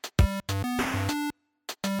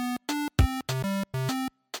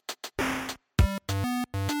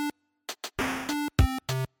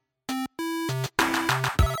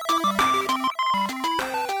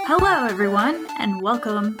Hello, everyone, and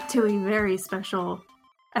welcome to a very special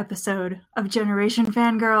episode of Generation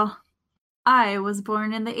Fangirl. I was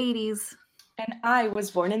born in the 80s. And I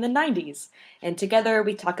was born in the 90s. And together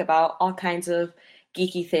we talk about all kinds of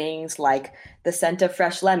geeky things like the scent of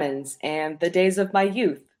fresh lemons and the days of my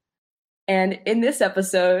youth. And in this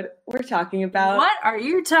episode, we're talking about What are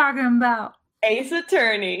you talking about? Ace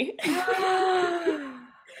Attorney.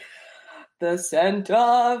 The scent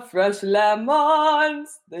of fresh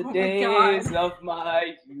lemons, the days of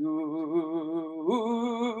my youth.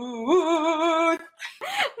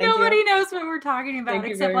 Nobody knows what we're talking about Thank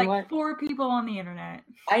you except very like much. 4 people on the internet.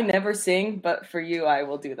 I never sing, but for you, I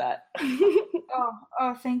will do that.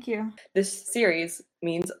 Oh, thank you. This series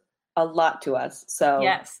means a lot to us. So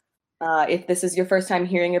Yes. if this is your first time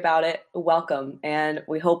hearing about it, welcome. And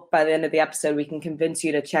we hope by the end of the episode, we can convince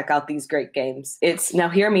you to check out these great games. Now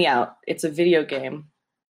hear me out. It's a video game.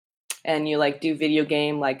 And you do video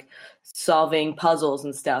game, solving puzzles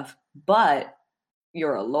and stuff. But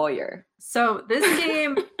you're a lawyer. So this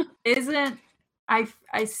game isn't, I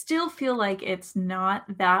still feel like it's not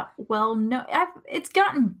that well known. It's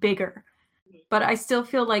gotten bigger, but I still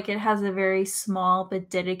feel like it has a very small but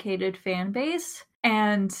dedicated fan base.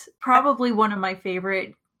 And probably one of my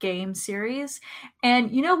favorite game series.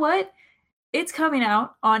 And you know what? It's coming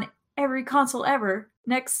out on every console ever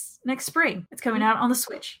next spring. It's coming out on the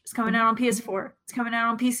Switch. It's coming out on PS4. It's coming out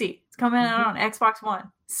on PC. It's coming out on Xbox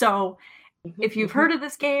One. So if you've heard of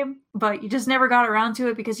this game, but you just never got around to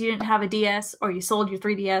it because you didn't have a DS or you sold your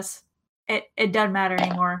 3DS, it doesn't matter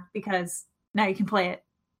anymore because now you can play it.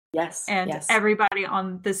 Yes. And everybody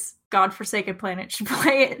on this godforsaken planet should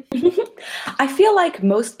play it. I feel like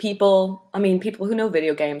most people, people who know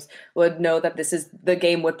video games would know that this is the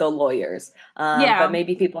game with the lawyers. But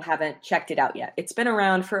maybe people haven't checked it out yet. It's been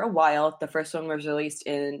around for a while. The first one was released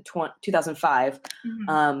in 2005.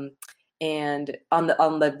 Mm-hmm. And on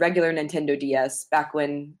the regular Nintendo DS, back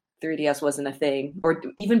when 3DS wasn't a thing, or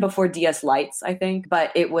even before DS Lites, I think.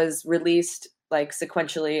 But it was released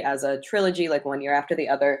sequentially as a trilogy, 1 year after the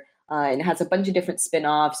other. And it has a bunch of different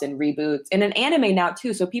spin-offs and reboots and an anime now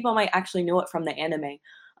too. So people might actually know it from the anime.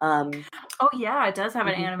 Oh yeah, it does have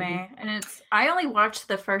an anime, and I only watched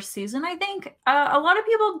the first season. I think a lot of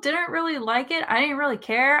people didn't really like it. I didn't really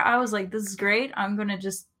care. I was like, this is great. I'm gonna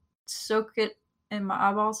just soak it in my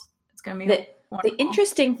eyeballs. It's gonna be the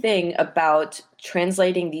interesting thing about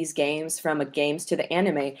translating these games from games to the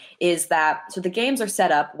anime is that the games are set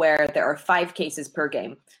up where there are 5 cases per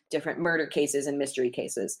game, different murder cases and mystery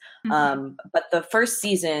cases. Mm-hmm. But the first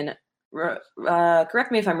season,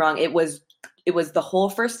 correct me if I'm wrong, it was the whole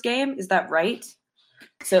first game. Is that right?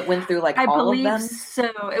 So it went through all of them? I believe so.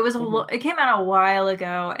 It was it came out a while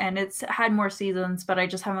ago, and it's had more seasons, but I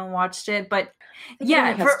just haven't watched it. But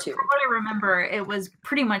yeah, from what I remember, it was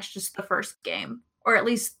pretty much just the first game, or at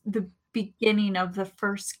least the beginning of the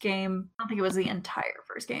first game. I don't think it was the entire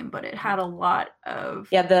first game, but it had a lot of...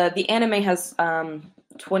 Yeah, the anime has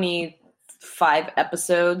 25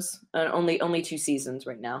 episomes and only 2 seasons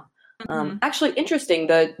right now. Mm-hmm. Actually, interesting.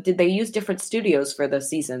 Did they use different studios for the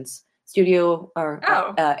seasons?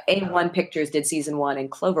 A1 Pictures did season 1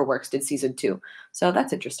 and Cloverworks did season 2. So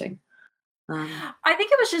that's interesting. I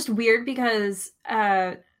think it was just weird because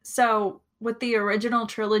so with the original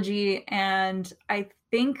trilogy, and I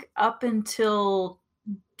think up until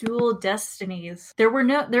Dual Destinies, there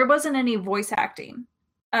wasn't any voice acting.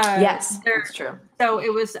 Yes, that's true. So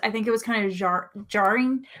I think it was kind of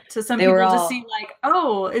jarring to some people to see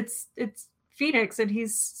oh, it's Phoenix and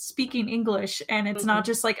he's speaking English, and it's not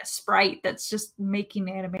just a sprite that's just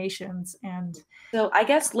making animations. And so I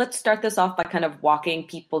guess let's start this off by kind of walking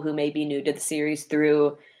people who may be new to the series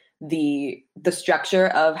through the structure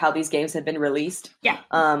of how these games have been released. Yeah.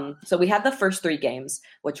 So we had the first 3 games,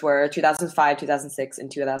 which were 2005, 2006,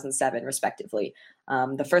 and 2007, respectively.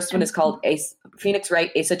 The first one is called Phoenix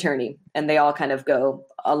Wright Ace Attorney, and they all kind of go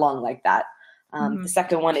along like that. The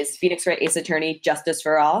second one is Phoenix Wright Ace Attorney Justice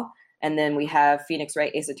for All, and then we have Phoenix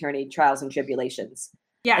Wright Ace Attorney Trials and Tribulations.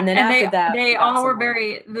 Yeah, and then after that, they all were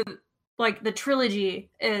very the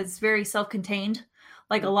trilogy is very self-contained.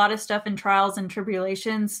 A lot of stuff in Trials and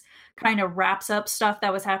Tribulations kind of wraps up stuff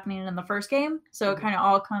that was happening in the first game. So it kind of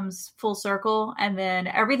all comes full circle. And then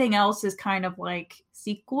everything else is kind of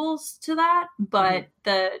sequels to that. But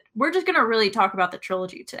we're just going to really talk about the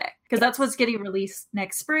trilogy today because that's what's getting released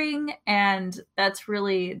next spring. And that's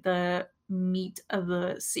really the meat of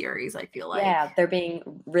the series, I feel like. Yeah, they're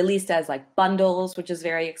being released as bundles, which is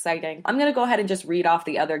very exciting. I'm going to go ahead and just read off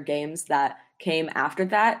the other games that came after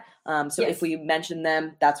that. So Yes. if we mention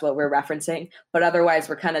them, that's what we're referencing. But otherwise,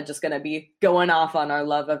 we're kind of just going to be going off on our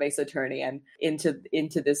love of Ace Attorney and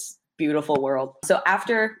into this beautiful world. So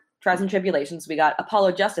after Trials and Tribulations, we got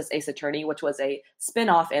Apollo Justice Ace Attorney, which was a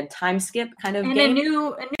spin-off and time skip kind of and game.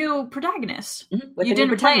 a new protagonist. Mm-hmm, you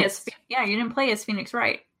didn't play as Phoenix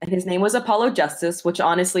Wright. And his name was Apollo Justice, which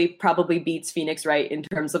honestly probably beats Phoenix Wright in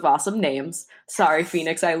terms of awesome names. Sorry,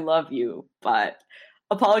 Phoenix, I love you, but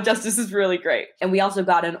Apollo Justice is really great. And we also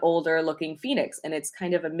got an older looking Phoenix, and it's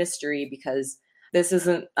kind of a mystery because this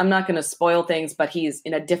isn't, I'm not going to spoil things, but he's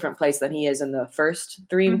in a different place than he is in the first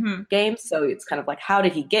 3 games. So it's kind of like, how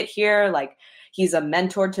did he get here? Like, he's a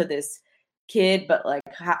mentor to this kid, but like,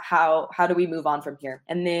 how do we move on from here?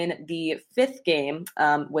 And then the 5th game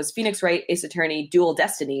was Phoenix Wright Ace Attorney Dual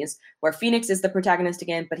Destinies, where Phoenix is the protagonist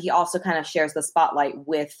again, but he also kind of shares the spotlight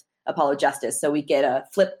with Apollo Justice. So we get a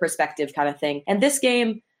flip perspective kind of thing. And this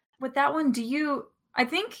game, with that one, I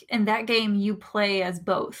think in that game you play as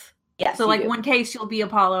both. Yes. So like one case you'll be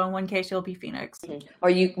Apollo and one case you'll be Phoenix. Mm-hmm.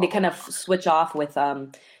 Or they kind of switch off with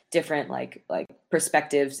different like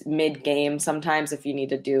perspectives mid game sometimes if you need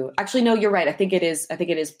to do. Actually, no, you're right. I think it is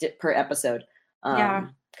per episode.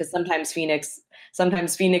 Because sometimes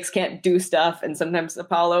Phoenix can't do stuff, and sometimes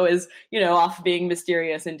Apollo is, off being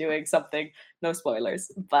mysterious and doing something. No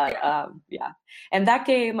spoilers, but yeah. And that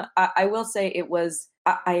game, I will say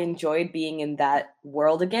I enjoyed being in that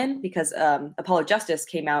world again because Apollo Justice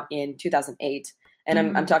came out in 2008, and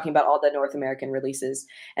I'm talking about all the North American releases,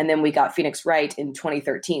 and then we got Phoenix Wright in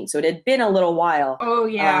 2013. So it had been a little while. Oh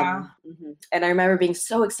yeah. And I remember being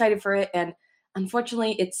so excited for it, and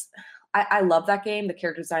unfortunately, I love that game. The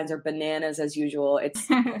character designs are bananas as usual. It's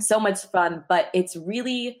so much fun, but it's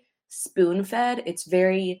really spoon-fed.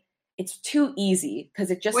 It's too easy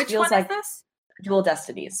because it just feels like this? Dual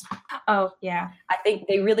Destinies. Oh, yeah. I think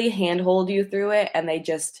they really handhold you through it, and it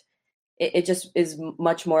just is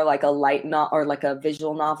much more like a light or like a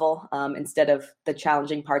visual novel instead of the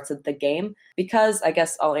challenging parts of the game. Because I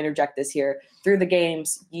guess I'll interject this here. Through the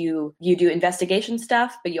games, you do investigation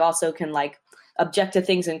stuff, but you also can like object to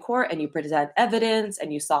things in court, and you present evidence,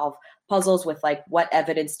 and you solve puzzles with like what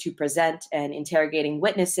evidence to present and interrogating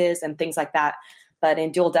witnesses and things like that. But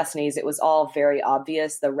in Dual Destinies, it was all very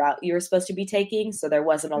obvious the route you were supposed to be taking, so there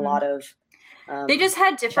wasn't a lot of they just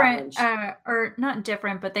had different or not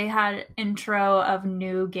different, but they had intro of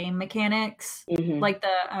new game mechanics. Like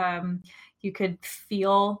the you could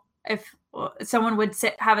feel if someone would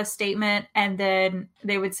have a statement and then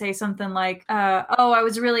they would say something like oh, I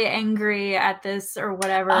was really angry at this or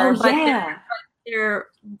whatever.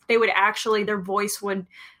 They would actually, their voice would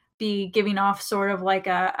be giving off sort of like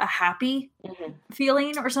a happy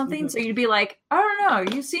feeling or something. So you'd be like, I don't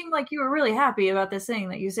know, you seem like you were really happy about this thing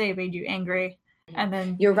that you say made you angry. And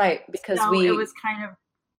then you're right, because it was kind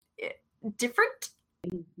of different.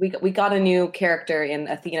 We got a new character in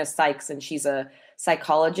Athena Sykes, and she's a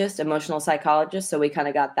psychologist, emotional psychologist, so we kind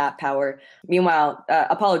of got that power. Meanwhile,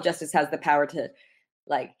 Apollo Justice has the power to,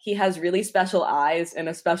 like, he has really special eyes and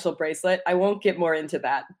a special bracelet. I won't get more into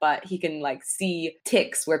that, but he can like see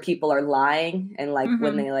ticks where people are lying, and like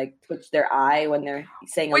when they like twitch their eye when they're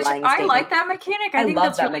saying a lying statement. I like that mechanic. I think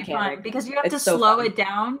that's really fun because you have to slow it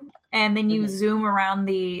down, and then you zoom around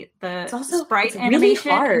the sprite animation. Really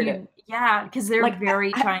hard. Yeah, because they're like,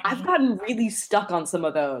 very tiny. I've gotten really stuck on some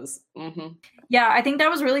of those. Yeah, I think that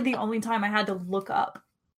was really the only time I had to look up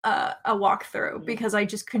a walkthrough because I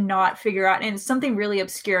just could not figure out, and it's something really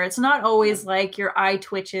obscure. It's not always like your eye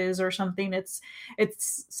twitches or something. It's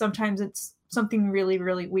sometimes it's something really,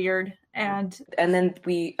 really weird. And then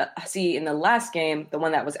we see in the last game, the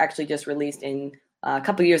one that was actually just released in a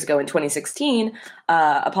couple years ago in 2016,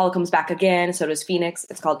 Apollo comes back again. So does Phoenix.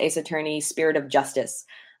 It's called Ace Attorney: Spirit of Justice.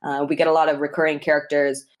 We get a lot of recurring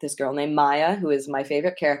characters. This girl named Maya, who is my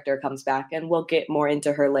favorite character, comes back, and we'll get more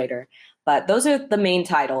into her later. But those are the main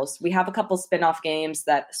titles. We have a couple spin-off games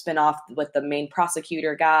that spin off with the main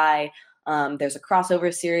prosecutor guy. There's a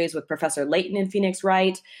crossover series with Professor Layton and Phoenix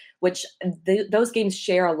Wright, which those games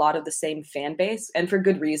share a lot of the same fan base, and for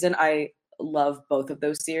good reason. I love both of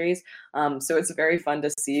those series. So it's very fun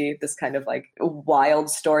to see this kind of like wild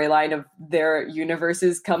storyline of their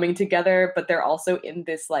universes coming together, but they're also in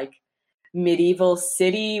this like medieval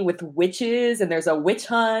city with witches, and there's a witch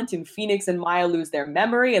hunt, and Phoenix and Maya lose their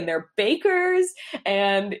memory, and they're bakers,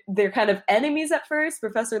 and they're kind of enemies at first.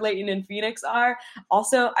 Professor Layton and Phoenix are.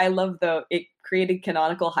 Also, I love it created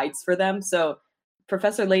canonical heights for them. So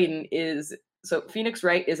Phoenix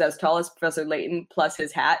Wright is as tall as Professor Layton plus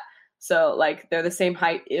his hat. So, like, they're the same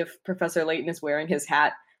height if Professor Layton is wearing his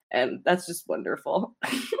hat, and that's just wonderful.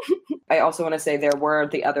 I also want to say there were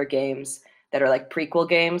the other games that are like prequel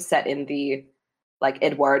games set in the like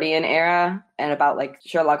Edwardian era and about like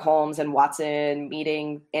Sherlock Holmes and Watson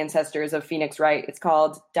meeting ancestors of Phoenix Wright. It's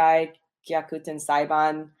called Dai Gyakuten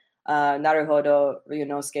Saiban Naruhodo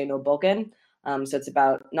Ryunosuke no Boken. So it's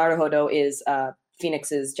about Naruhodo is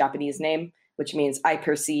Phoenix's Japanese name, which means I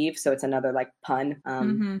perceive. So it's another like pun.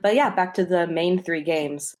 But yeah, back to the main 3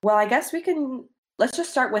 games. Well, I guess let's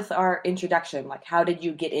just start with our introduction. Like, how did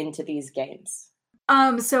you get into these games?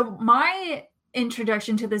 So my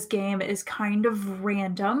introduction to this game is kind of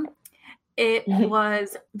random. It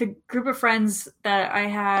was the group of friends that I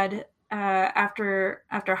had after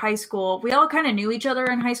high school. We all kind of knew each other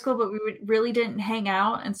in high school, but we really didn't hang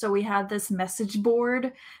out. And so we had this message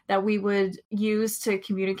board that we would use to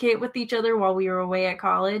communicate with each other while we were away at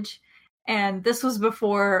college. And this was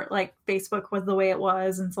before like Facebook was the way it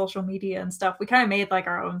was and social media and stuff. We kind of made like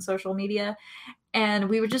our own social media. And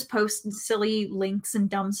we would just post silly links and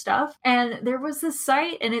dumb stuff. And there was this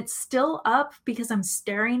site, and it's still up because I'm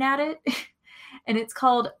staring at it. And it's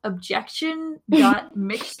called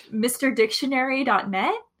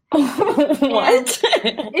objection.mrdictionary.net. What?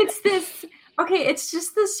 It's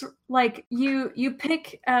just this, like, you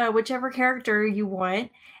pick whichever character you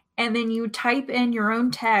want, and then you type in your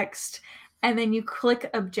own text, and then you click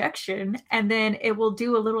objection, and then it will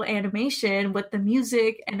do a little animation with the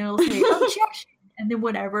music, and it'll say objection. And then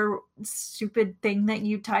whatever stupid thing that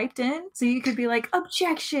you typed in. So you could be like,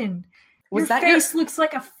 objection. Your face looks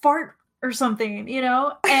like a fart or something, you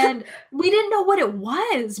know? And we didn't know what it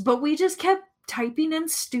was, but we just kept typing in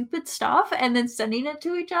stupid stuff and then sending it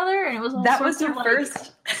to each other. And it was all that was your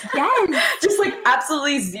first? Yes. Just like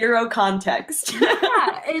absolutely zero context.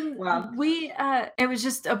 Yeah. And we, it was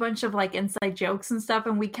just a bunch of like inside jokes and stuff.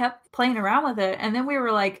 And we kept playing around with it. And then we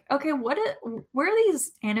were like, okay, where are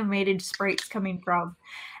these animated sprites coming from?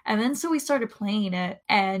 And then so we started playing it,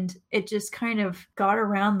 and it just kind of got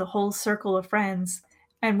around the whole circle of friends.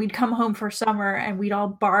 And we'd come home for summer and we'd all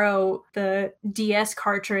borrow the DS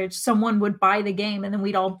cartridge. Someone would buy the game and then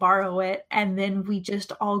we'd all borrow it. And then we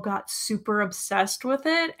just all got super obsessed with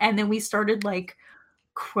it. And then we started like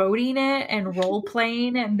quoting it and role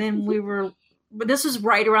playing. And then this was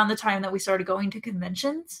right around the time that we started going to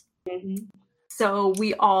conventions. Mm-hmm. So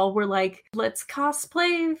we all were like, let's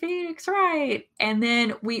cosplay Phoenix Wright. And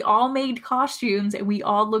then we all made costumes and we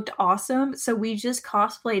all looked awesome. So we just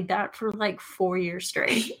cosplayed that for like 4 years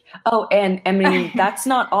straight. Oh, and I mean, that's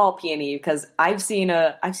not all, Peony, because I've seen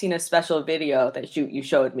a special video that you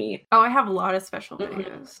showed me. Oh, I have a lot of special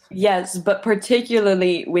videos. Yes, but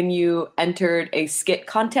particularly when you entered a skit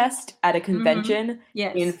contest at a convention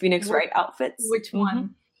in Phoenix Wright outfits. Which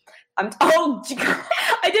one? I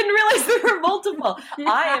didn't realize there were multiple.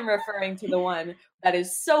 I am referring to the one that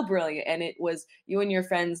is so brilliant, and it was you and your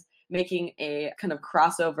friends making a kind of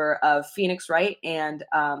crossover of Phoenix Wright and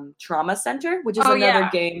Trauma Center, which is another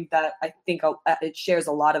game that I think it shares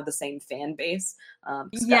a lot of the same fan base.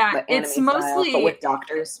 It's mostly style, but with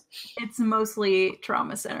doctors. It's mostly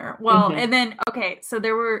Trauma Center. Well, and then so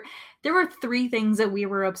there were 3 things that we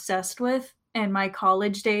were obsessed with in my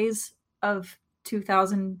college days of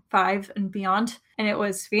 2005 and beyond, and it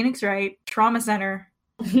was Phoenix Wright, Trauma Center,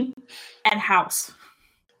 and House.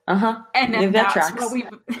 And then that's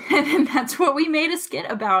what we made a skit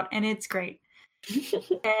about, and it's great.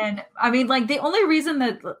 And I mean, like, the only reason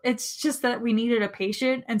that it's just that we needed a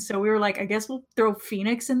patient, and so we were like, I guess we'll throw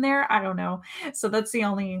Phoenix in there. I don't know. So that's the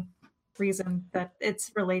only reason that it's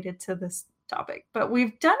related to this topic. But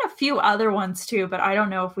we've done a few other ones too, but I don't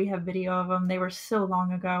know if we have video of them. They were so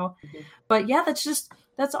long ago. But yeah, that's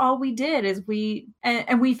all we did is we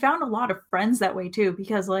found a lot of friends that way too,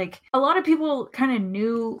 because like a lot of people kind of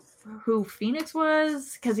knew who Phoenix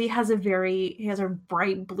was because he has a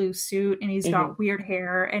bright blue suit and he's got weird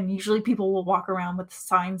hair, and usually people will walk around with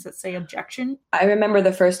signs that say objection. I remember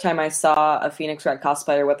the first time I saw a Phoenix Wright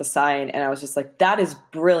cosplayer with a sign, and I was just like, that is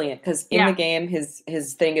brilliant, because in the game his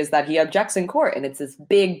thing is that he objects in court, and it's this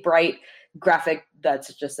big bright graphic that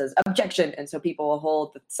just says objection, and so people will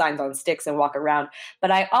hold the signs on sticks and walk around.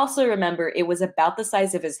 But I also remember it was about the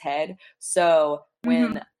size of his head, so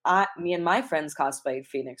when me and my friends cosplayed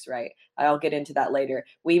Phoenix Wright, I'll get into that later,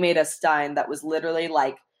 we made a sign that was literally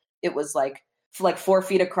like, it was like 4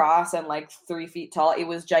 feet across and like 3 feet tall. It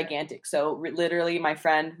was gigantic. So literally my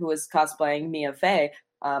friend who was cosplaying Mia Fey,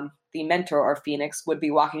 the mentor or Phoenix, would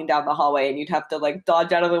be walking down the hallway and you'd have to like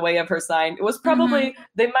dodge out of the way of her sign. It was probably,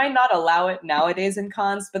 they might not allow it nowadays in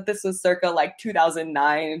cons, but this was circa like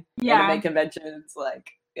 2009 anime conventions.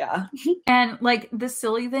 Like, yeah. And like the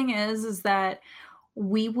silly thing is that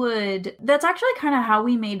that's actually kind of how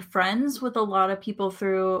we made friends with a lot of people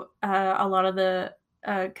through a lot of the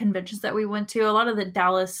conventions that we went to, a lot of the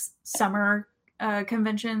Dallas summer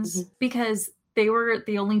conventions, because they were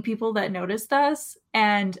the only people that noticed us,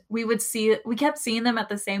 and we kept seeing them at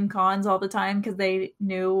the same cons all the time because they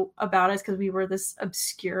knew about us, because we were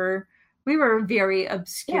a very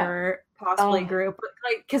obscure cosplay group,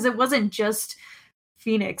 like, because it wasn't just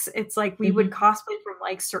Phoenix. It's like we would cosplay from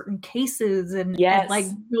like certain cases, and like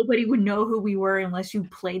nobody would know who we were unless you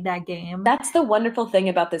played that game. That's the wonderful thing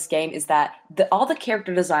about this game, is that all the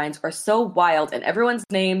character designs are so wild, and everyone's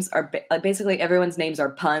names are basically everyone's names are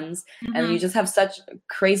puns, and you just have such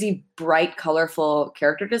crazy, bright, colorful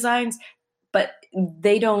character designs. But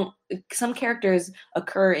some characters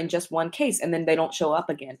occur in just one case and then they don't show up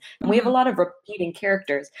again. And we have a lot of repeating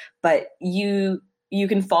characters, but you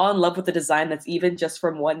can fall in love with a design that's even just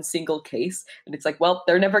from one single case. And it's like, well,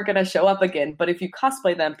 they're never going to show up again. But if you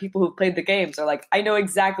cosplay them, people who've played the games are like, I know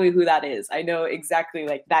exactly who that is. I know exactly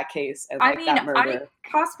like that case and like that murder. I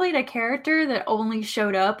cosplayed a character that only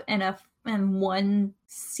showed up in one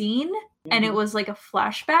scene. And it was like a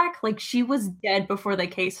flashback. Like, she was dead before the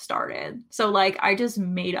case started. So like, I just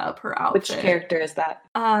made up her outfit. Which character is that?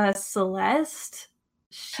 Celeste.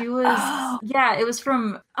 She was, it was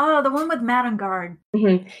from, the one with Madame Guard.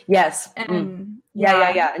 Yes. And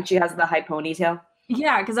yeah. And she has the high ponytail.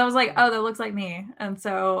 Yeah, because I was like, oh, that looks like me. And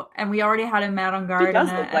we already had a Madame Guard and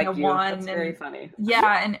a wand. That's very funny.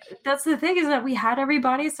 Yeah, and that's the thing, is that we had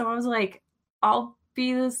everybody, so I was like, I'll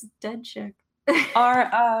be this dead chick.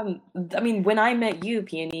 When I met you,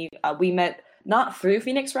 Peony, we met not through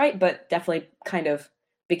Phoenix Wright, but definitely kind of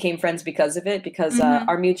became friends because of it, because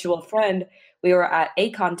our mutual friend, we were at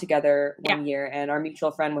A-Kon together one year, and our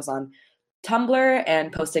mutual friend was on Tumblr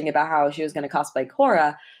and posting about how she was going to cosplay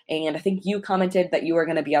Korra, and I think you commented that you were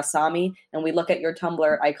going to be Asami, and we look at your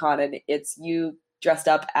Tumblr icon and it's you dressed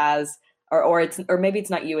up as, or maybe it's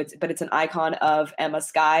not you, but it's an icon of Emma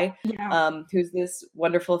Skye, who's this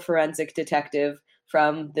wonderful forensic detective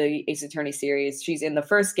from the Ace Attorney series. She's in the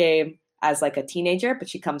first game as like a teenager, but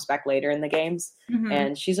she comes back later in the games,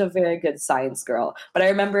 and she's a very good science girl. But I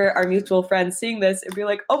remember our mutual friends seeing this and be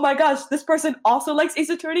like, oh my gosh, this person also likes Ace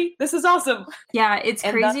Attorney? This is awesome. Yeah, it's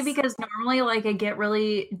crazy because normally like I get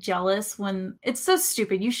really jealous when, it's so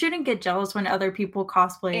stupid. You shouldn't get jealous when other people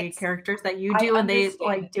cosplay characters that you do and they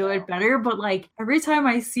like do it better. But like every time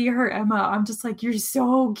I see her Emma, I'm just like, you're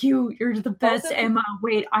so cute. You're the best Emma.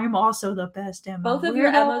 Wait, I'm also the best Emma. Both of your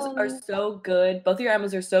Emmas are so good. Both of your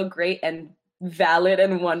Emmas are so great and valid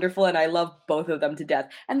and wonderful, and I love both of them to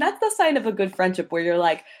death. And that's the sign of a good friendship, where you're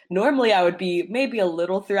like, normally I would be maybe a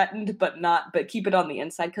little threatened, but keep it on the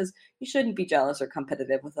inside, because you shouldn't be jealous or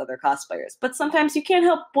competitive with other cosplayers. But sometimes you can't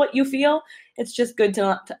help what you feel. It's just good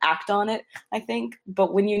to act on it, I think.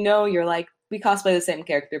 But when you're like, we cosplay the same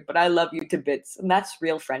character, but I love you to bits, and that's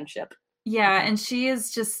real friendship. Yeah, and she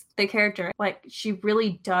is just the character. Like, she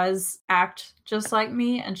really does act just like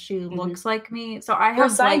me, and she looks like me. So I have, you're a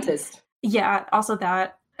scientist. Yeah, also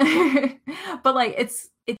that. But like,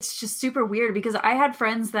 it's just super weird, because I had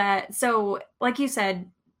friends that, so like you said,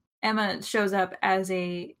 Emma shows up as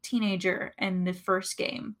a teenager in the first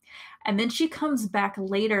game, and then she comes back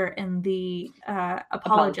later in the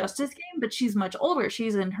Apollo Justice game, but she's much older.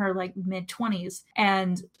 She's in her like mid-20s,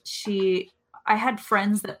 and I had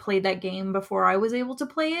friends that played that game before I was able to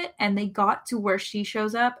play it, and they got to where she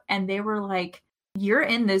shows up and they were like, you're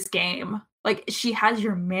in this game. Like, she has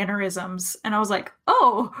your mannerisms. And I was like,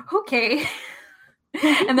 oh, okay.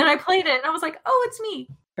 And then I played it and I was like, oh, it's me.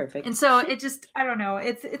 Perfect. And so it just, I don't know.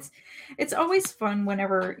 It's always fun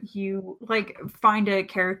whenever you like find a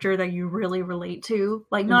character that you really relate to.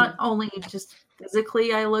 Like, not only just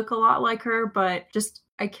physically I look a lot like her, but just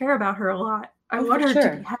I care about her a lot. I want her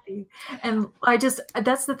to be happy. And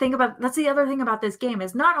that's the other thing about this game,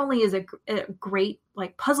 is not only is it a great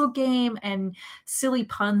like puzzle game and silly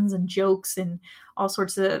puns and jokes and all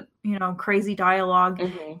sorts of, crazy dialogue.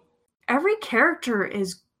 Every character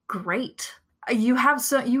is great. You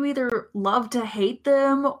either love to hate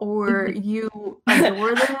them or you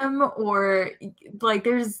adore them, or like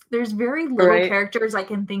there's very little characters I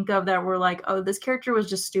can think of that were like, oh, this character was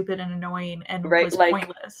just stupid and annoying and was like,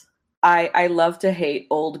 pointless. I love to hate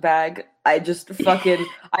Old Bag.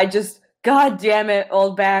 God damn it,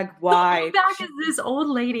 Old Bag, why? Old Bag is this old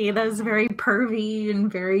lady that's very pervy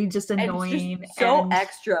and very just annoying. And so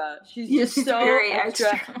extra. She's so very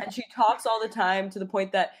extra. And she talks all the time, to the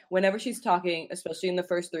point that whenever she's talking, especially in the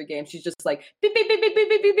first 3 games, she's just like, beep, beep, beep, beep, beep,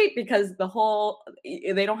 beep, beep, beep, because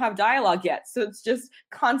they don't have dialogue yet. So it's just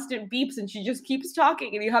constant beeps and she just keeps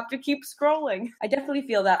talking and you have to keep scrolling. I definitely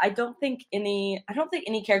feel that. I don't think any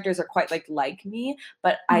characters are quite like me,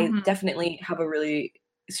 but I definitely have a really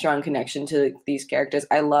strong connection to these characters.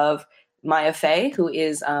 I love Maya Fey, who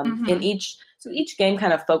is in each game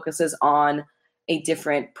kind of focuses on a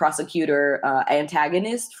different prosecutor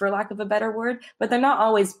antagonist, for lack of a better word, but they're not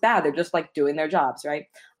always bad. They're just like doing their jobs, right?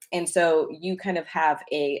 And so you kind of have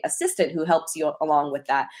a assistant who helps you along with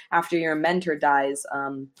that. After your mentor dies,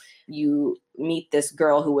 you meet this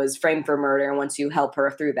girl who was framed for murder, and once you help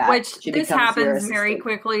her through that, which this happens very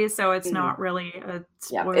quickly, so it's not really a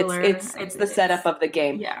spoiler. Yeah, it's the setup of the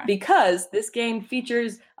game, because this game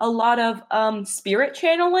features a lot of spirit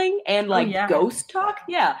channeling and ghost talk.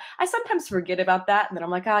 Yeah, I sometimes forget about that, and then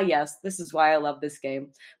I'm like, yes, this is why I love this game.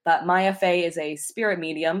 But Maya Fey is a spirit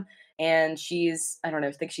medium, and she's, I don't know,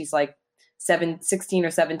 I think she's like 16 or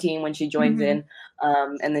 17 when she joins in,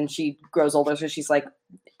 and then she grows older, so she's like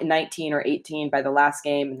 19 or 18 by the last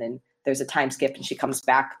game, and then there's a time skip and she comes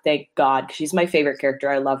back. Thank God, because she's my favorite character.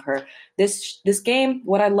 I love her. This game,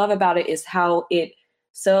 what I love about it is how it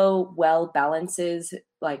so well balances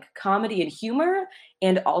like comedy and humor,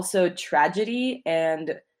 and also tragedy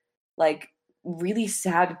and like really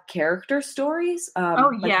sad character stories.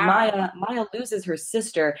 Maya loses her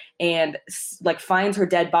sister and like finds her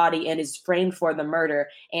dead body and is framed for the murder.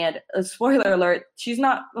 And a spoiler alert, she's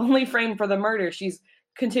not only framed for the murder, she's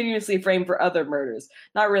continuously framed for other murders.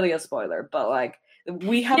 Not really a spoiler, but like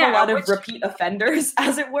we have a lot of repeat offenders,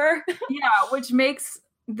 as it were. Which makes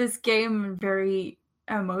this game very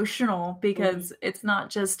emotional, because it's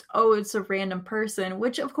not just, it's a random person,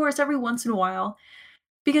 which of course every once in a while,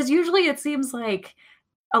 because usually it seems like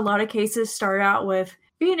a lot of cases start out with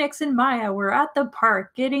Phoenix and Maya were at the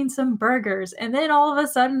park getting some burgers, and then all of a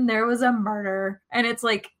sudden there was a murder, and it's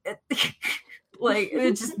like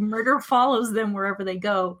it just murder follows them wherever they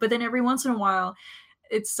go. But then every once in a while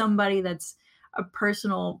it's somebody that's a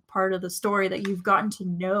personal part of the story that you've gotten to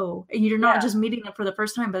know, and you're not just meeting them for the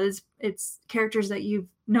first time, but it's characters that you've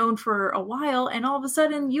known for a while, and all of a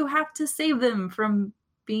sudden you have to save them from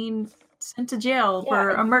being sent to jail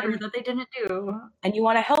for a murder that they didn't do. And you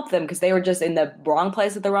want to help them because they were just in the wrong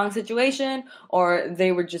place at the wrong situation, or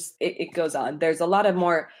they were just, it goes on. There's a lot of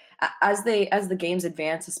more, as the games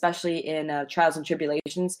advance, especially in Trials and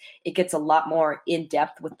Tribulations, it gets a lot more in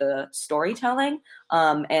depth with the storytelling,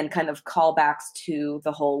 and kind of callbacks to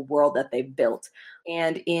the whole world that they've built.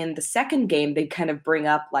 And in the second game, they kind of bring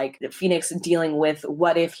up like Phoenix dealing with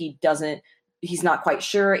what if he's not quite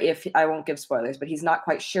sure if, I won't give spoilers, but he's not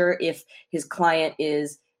quite sure if his client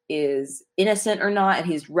is innocent or not, and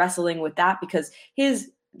he's wrestling with that because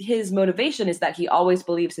his motivation is that he always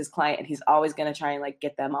believes his client, and he's always going to try and like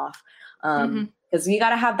get them off. Because you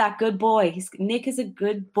got to have that good boy. Nick is a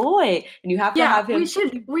good boy, and you have to have him.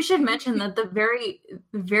 We should mention that the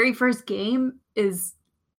very first game is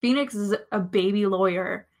Phoenix is a baby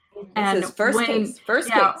lawyer. And his first case.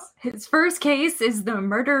 His first case is the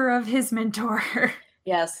murder of his mentor.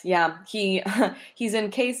 Yes, yeah. He's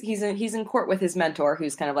in court with his mentor,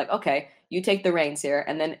 who's kind of like, okay, you take the reins here.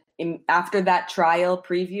 And then after that trial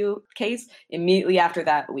preview case, immediately after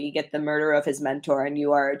that, we get the murder of his mentor, and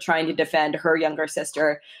you are trying to defend her younger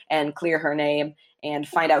sister and clear her name and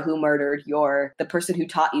find out who murdered the person who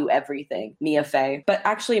taught you everything, Mia Fey. But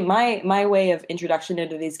actually, my way of introduction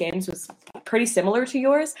into these games was pretty similar to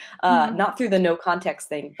yours, not through the no context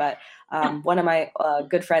thing, but one of my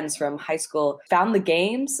good friends from high school found the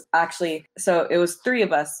games, actually. So it was three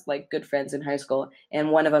of us, like good friends in high school,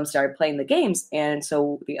 and one of them started playing the games. And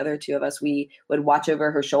so the other two of us, we would watch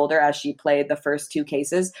over her shoulder as she played the first two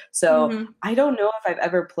cases. So I don't know if I've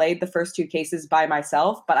ever played the first two cases by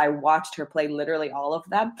myself, but I watched her play literally all of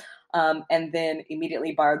them, and then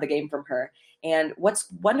immediately borrowed the game from her. And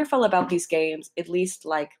what's wonderful about these games, at least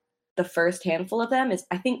like the first handful of them, is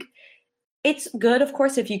I think it's good, of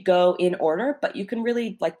course, if you go in order, but you can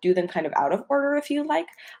really like do them kind of out of order if you like.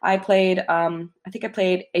 I played, I think I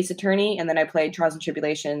played Ace Attorney, and then I played Trials and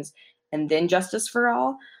Tribulations, and then Justice for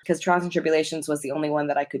All, because Trials and Tribulations was the only one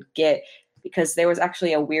that I could get, because there was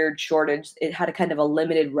actually a weird shortage. It had a kind of a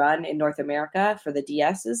limited run in North America for the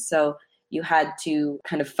DSs, so you had to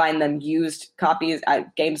kind of find them used copies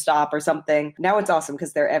at GameStop or something. Now it's awesome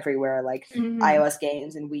because they're everywhere, like iOS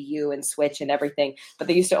games and Wii U and Switch and everything. But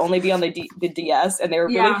they used to only be on the DS, and they were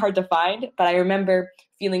really hard to find. But I remember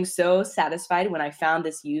feeling so satisfied when I found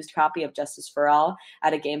this used copy of Justice for All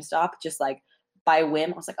at a GameStop, just like by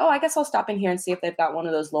whim. I was like, oh, I guess I'll stop in here and see if they've got one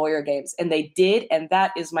of those lawyer games. And they did, and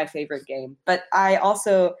that is my favorite game. But I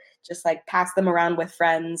also just like pass them around with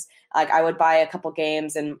friends. Like I would buy a couple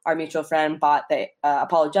games, and our mutual friend bought the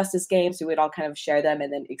Apollo Justice games, so we'd all kind of share them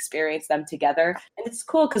and then experience them together. And it's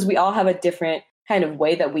cool because we all have a different kind of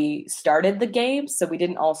way that we started the games. So we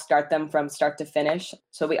didn't all start them from start to finish.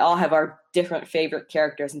 So we all have our different favorite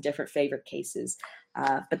characters and different favorite cases.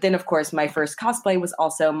 But then, of course, my first cosplay was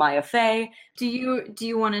also Maya Fey. Do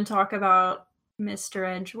you want to talk about Mr.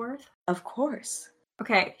 Edgeworth? Of course.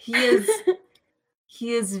 Okay, he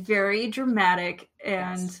is very dramatic,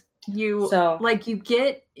 and yes.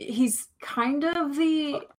 He's kind of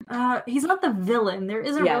the he's not the villain. There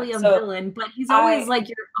isn't really a villain, but he's always like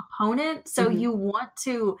your opponent. So you want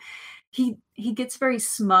to. He gets very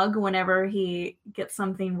smug whenever he gets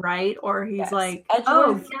something right, or he's like, Edgeworth,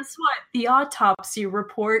 oh, guess what? The autopsy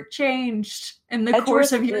report changed in the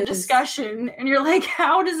course of your discussion. And you're like,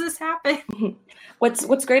 how does this happen?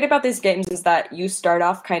 What's great about these games is that you start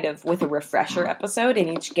off kind of with a refresher episode in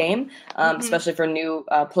each game, especially for new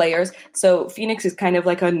players. So Phoenix is kind of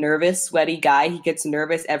like a nervous, sweaty guy. He gets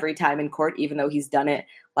nervous every time in court, even though he's done it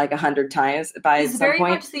like 100 times by some point. He's very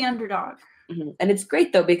much the underdog. And it's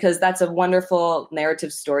great, though, because that's a wonderful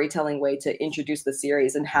narrative storytelling way to introduce the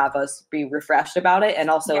series and have us be refreshed about it, and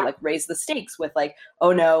also like raise the stakes with like,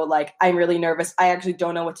 oh no, like I'm really nervous. I actually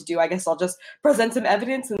don't know what to do. I guess I'll just present some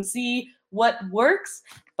evidence and see what works.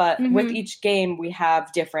 But with each game, we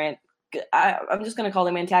have different. I'm just going to call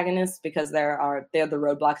them antagonists because they're the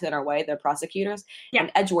roadblocks in our way. They're prosecutors. Yeah.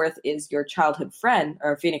 And Edgeworth is your childhood friend,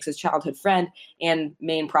 or Phoenix's childhood friend, and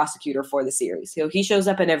main prosecutor for the series. So he shows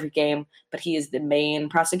up in every game, but he is the main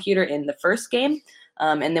prosecutor in the first game.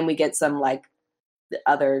 And then we get some like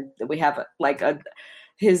we have like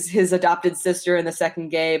his adopted sister in the second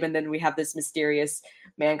game, and then we have this mysterious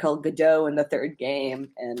man called Godot in the third game.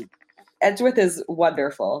 And Edgeworth is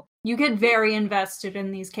wonderful. You get very invested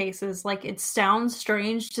in these cases. Like, it sounds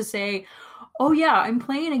strange to say, oh yeah, I'm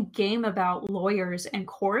playing a game about lawyers and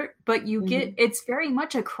court, but you get, it's very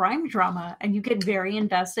much a crime drama, and you get very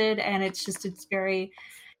invested, and it's very,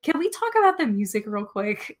 can we talk about the music real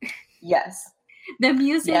quick? Yes. The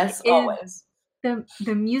music is, always.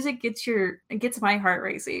 The music gets my heart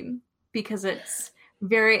racing, because it's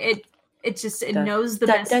very, it knows the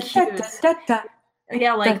best cues.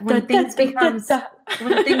 Yeah, like when things become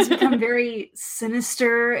very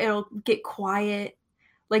sinister, it'll get quiet.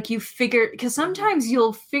 Like because sometimes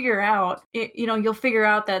you'll figure out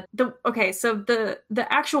that the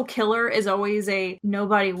actual killer is always a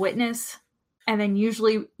nobody witness, and then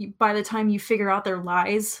usually by the time you figure out their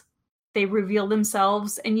lies, they reveal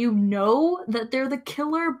themselves, and you know that they're the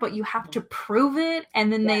killer, but you have to prove it,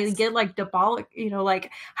 and then they get like diabolic,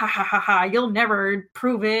 like ha ha ha ha, you'll never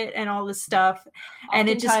prove it, and all this stuff, and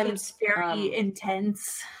it just gets very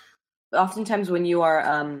intense. Oftentimes when you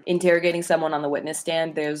are interrogating someone on the witness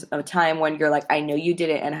stand, there's a time when you're like, I know you did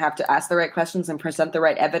it, and have to ask the right questions and present the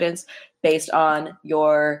right evidence based on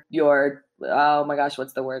your oh my gosh,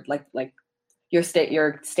 what's the word, like your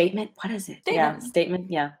statement. What is it? Statement. Yeah, statement.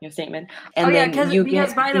 Yeah, your statement. And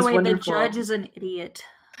because by the way, the judge is an idiot.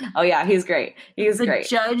 Oh yeah, he's great. He's great. The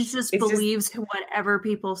judge just believes whatever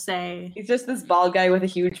people say. He's just this bald guy with a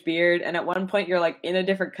huge beard, and at one point you're like in a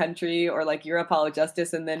different country, or like you're Apollo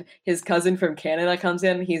Justice, and then his cousin from Canada comes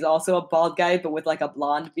in. He's also a bald guy, but with like a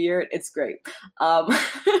blonde beard. It's great.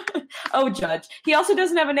 Oh, Judge. He also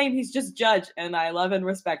doesn't have a name. He's just Judge, and I love and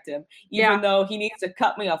respect him, even though he needs to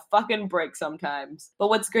cut me a fucking break sometimes. But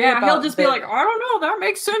what's great about he'll just be like, I don't know, that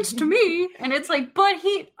makes sense to me, and it's like, but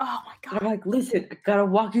oh my god. I'm like, listen, I gotta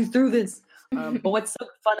walk you through this. But what's so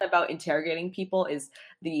fun about interrogating people is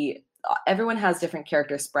everyone has different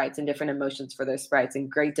character sprites and different emotions for their sprites and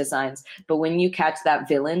great designs. But when you catch that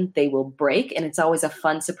villain, they will break, and it's always a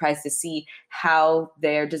fun surprise to see how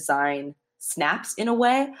their design snaps in a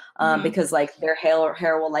way, because like their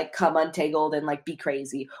hair will like come untangled and like be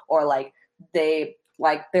crazy, or like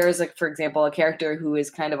there's like, for example, a character who is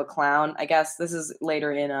kind of a clown. I guess this is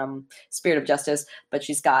later in Spirit of Justice, but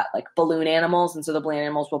she's got like balloon animals, and so the balloon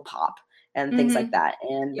animals will pop and things like that.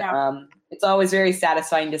 And it's always very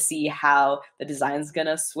satisfying to see how the design's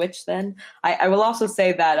gonna switch. Then I will also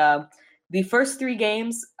say that the first 3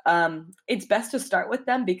 games, it's best to start with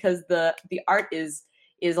them because the art is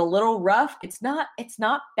a little rough. It's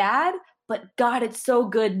not bad, but God, it's so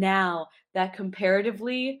good now that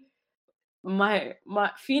comparatively, my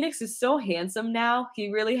Phoenix is so handsome now.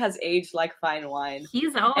 He really has aged like fine wine.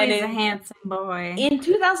 He's always a handsome boy. In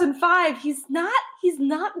 2005, he's not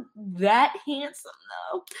that handsome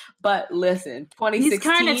though. But listen, 2016, he's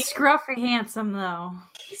kind of scruffy handsome though.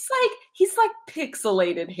 He's like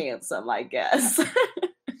pixelated handsome, I guess.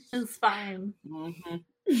 It's fine.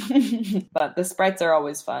 But the sprites are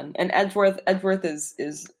always fun, and Edgeworth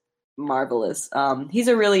is marvelous. He's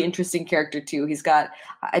a really interesting character too. He's got,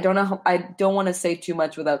 I don't want to say too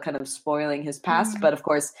much without kind of spoiling his past, but of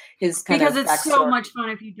course his kind because of it's so much fun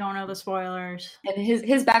if you don't know the spoilers. And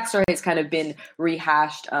his backstory has kind of been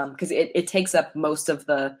rehashed because it takes up most of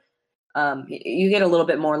the. You get a little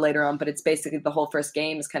bit more later on, but it's basically the whole first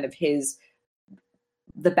game is kind of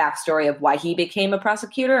the backstory of why he became a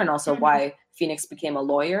prosecutor and also why Phoenix became a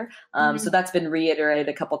lawyer. So that's been reiterated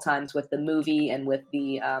a couple times with the movie and with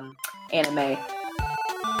the anime.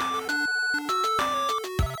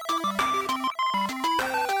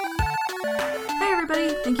 Hey everybody,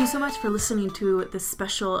 thank you so much for listening to this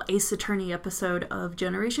special Ace Attorney episode of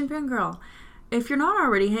Generation Fangirl. If you're not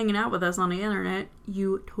already hanging out with us on the internet,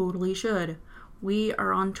 you totally should. We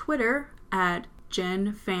are on Twitter at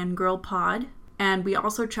GenFangirlPod. And we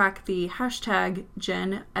also track the hashtag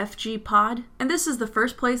GenFGPod. And this is the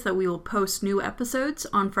first place that we will post new episodes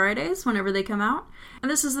on Fridays whenever they come out. And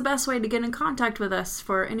this is the best way to get in contact with us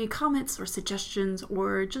for any comments or suggestions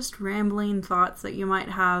or just rambling thoughts that you might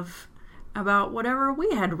have about whatever we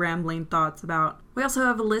had rambling thoughts about. We also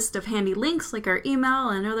have a list of handy links like our email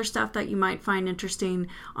and other stuff that you might find interesting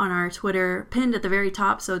on our Twitter pinned at the very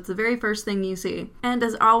top, so it's the very first thing you see. And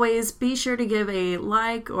as always, be sure to give a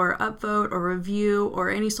like or upvote or review or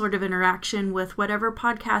any sort of interaction with whatever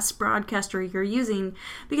podcast broadcaster you're using,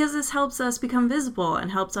 because this helps us become visible and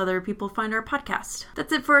helps other people find our podcast.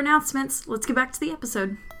 That's it for announcements. Let's get back to the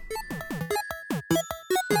episode.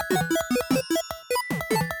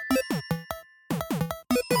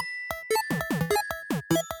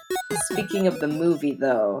 Speaking of the movie,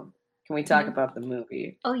 though, can we talk about the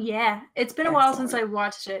movie? Oh, yeah. It's been a while since I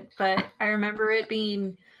watched it, but I remember it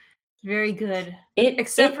being very good.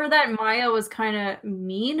 Except for that Maya was kind of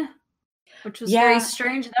mean, which was very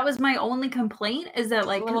strange. That was my only complaint, is that,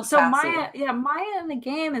 like, so sassy. Maya in the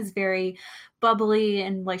game is very bubbly,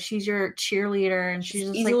 and, like, she's your cheerleader, and she's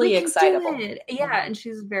just easily excitable. Yeah, and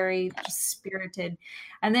she's very just spirited.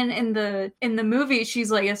 And then in the movie,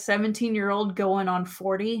 she's like a 17-year-old going on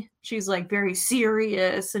 40. She's like very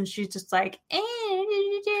serious, and she's just like,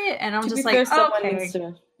 and I'm just like,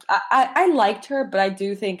 okay. I liked her, but I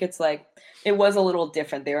do think it's like it was a little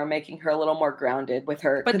different. They were making her a little more grounded with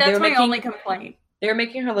her. But that's my only complaint. They were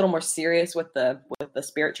making her a little more serious with the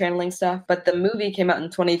spirit channeling stuff. But the movie came out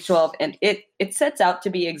in 2012, and it sets out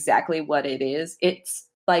to be exactly what it is. It's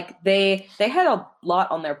like they had a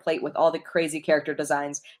lot on their plate with all the crazy character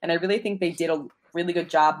designs, and I really think they did a really good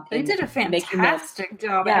job. They did a fantastic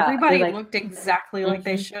job. Yeah, everybody looked exactly like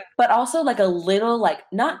they should. But also like a little, like,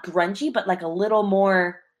 not grungy, but like a little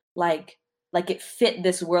more like it fit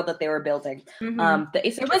this world that they were building. The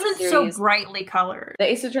Ace Attorney wasn't series, so brightly colored.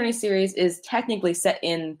 The Ace Attorney series is technically set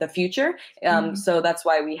in the future, so that's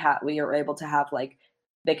why we are able to have, like,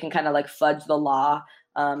 they can kind of like fudge the law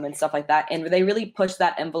and stuff like that, and they really push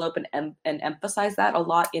that envelope and emphasize that a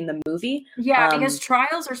lot in the movie. Yeah, because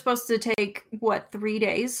trials are supposed to take 3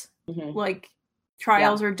 days. Like,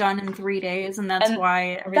 trials are done in 3 days, and that's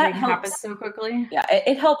why everything happens so quickly. Yeah,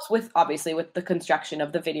 it helps with, obviously, with the construction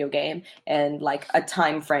of the video game and like a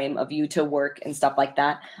time frame of you to work and stuff like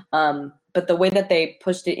that. But the way that they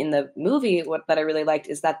pushed it in the movie, that I really liked,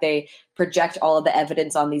 is that they project all of the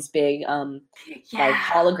evidence on these big like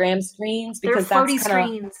hologram screens, because they're floaty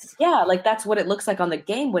screens. Yeah, like that's what it looks like on the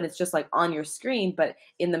game when it's just like on your screen. But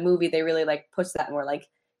in the movie, they really like push that, and we're like,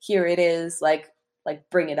 here it is, like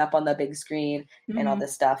bring it up on the big screen and all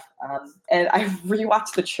this stuff. And I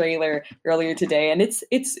rewatched the trailer earlier today, and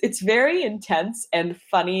it's very intense and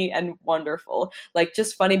funny and wonderful. Like,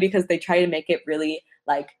 just funny because they try to make it really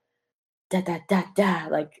like da da da da.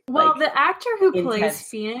 Like, the actor who plays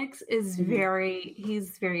Phoenix is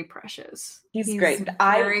he's very precious. He's great.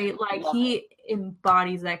 He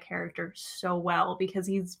embodies that character so well, because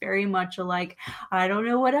he's very much like, I don't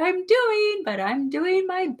know what I'm doing, but I'm doing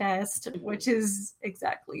my best, which is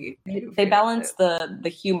exactly. They balance the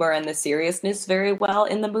humor and the seriousness very well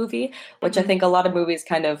in the movie, which I think a lot of movies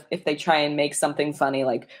kind of, if they try and make something funny,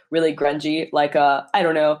 like really grungy, like I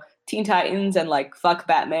don't know, Teen Titans and like fuck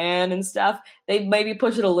Batman and stuff, they maybe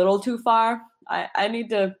push it a little too far. I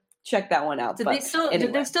need to check that one out. Did they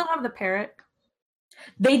still have the parrot?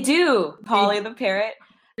 They do, Polly the parrot.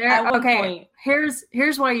 Okay, here's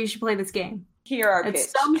why you should play this game. Here are at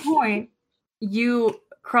some point you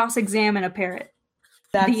cross-examine a parrot.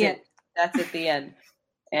 That's it. That's at the end.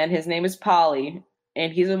 And his name is Polly,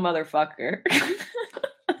 and he's a motherfucker.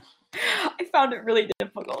 I found it really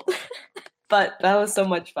difficult. But that was so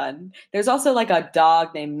much fun. There's also like a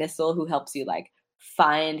dog named Missile who helps you like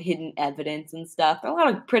find hidden evidence and stuff. There are a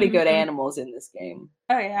lot of pretty good animals in this game.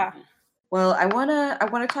 Oh yeah. Well, I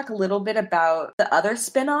wanna talk a little bit about the other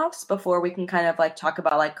spin-offs before we can kind of like talk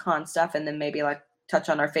about like con stuff and then maybe like touch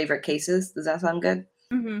on our favorite cases. Does that sound good?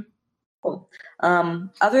 Mm-hmm. Cool.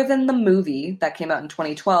 Other than the movie that came out in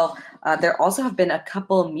 2012, there also have been a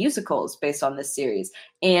couple musicals based on this series.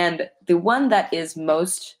 And the one that is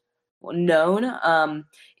most known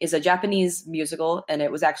is a Japanese musical, and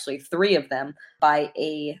it was actually three of them by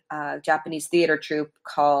a Japanese theater troupe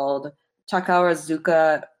called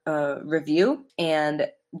Takarazuka Review.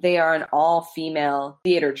 And they are an all-female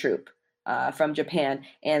theater troupe from Japan,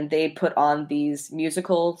 and they put on these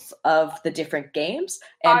musicals of the different games,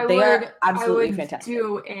 and they are absolutely fantastic. I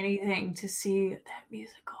would do anything to see that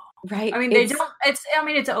musical. Right? I mean, they don't.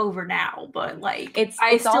 It's over now, but like,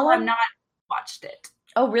 I still have not watched it.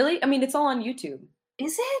 Oh, really? I mean, it's all on YouTube.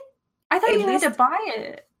 Is it? I thought you had to buy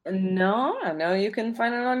it. No, I know you can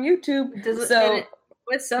find it on YouTube. Does it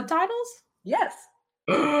with subtitles? Yes.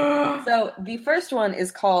 So the first one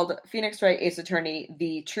is called Phoenix Wright Ace Attorney: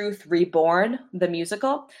 The Truth Reborn, the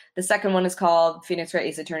musical. The second one is called Phoenix Wright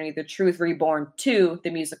Ace Attorney: The Truth Reborn 2, the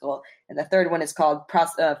musical, and the third one is called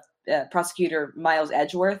Prosecutor Miles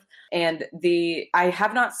Edgeworth. And I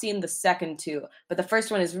have not seen the second two, but the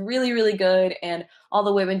first one is really, really good, and all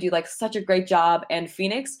the women do like such a great job. And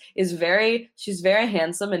Phoenix is she's very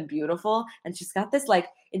handsome and beautiful, and she's got this like,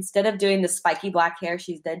 instead of doing the spiky black hair,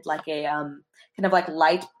 she's did like a kind of like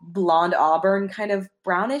light blonde auburn kind of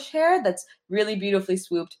brownish hair that's really beautifully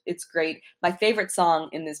swooped. It's great. My favorite song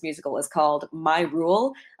in this musical is called My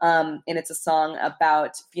Rule, and it's a song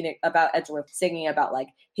about Edgeworth singing about like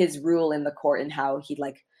his rule in the court and how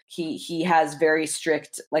he has very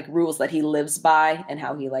strict like rules that he lives by, and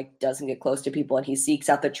how he like doesn't get close to people, and he seeks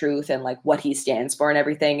out the truth and like what he stands for and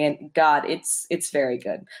everything. And God, it's very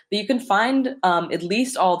good. But you can find at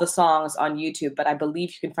least all the songs on YouTube, but I believe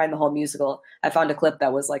you can find the whole musical. I found a clip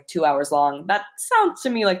that was like 2 hours long. That sounds to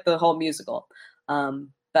me like the whole musical.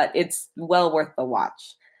 But it's well worth the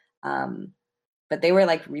watch. But they were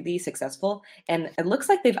like really successful, and it looks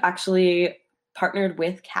like they've actually partnered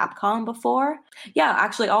with Capcom before. Yeah,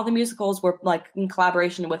 actually all the musicals were like in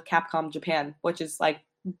collaboration with Capcom Japan, which is like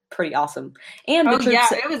pretty awesome. And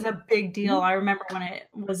it was a big deal. I remember when it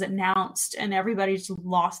was announced and everybody just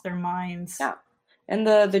lost their minds. Yeah. And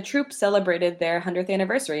the troupe celebrated their 100th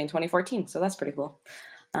anniversary in 2014, so that's pretty cool.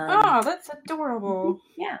 That's adorable.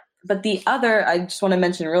 Yeah. But I just want to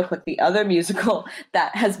mention real quick, the other musical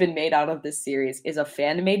that has been made out of this series is a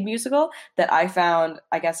fan-made musical that I found,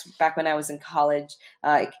 I guess, back when I was in college.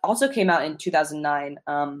 It also came out in 2009.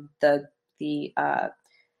 The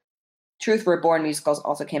Truth Reborn musicals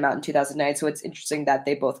also came out in 2009, so it's interesting that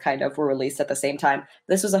they both kind of were released at the same time.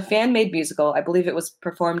 This was a fan-made musical. I believe it was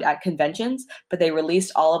performed at conventions, but they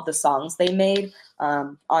released all of the songs they made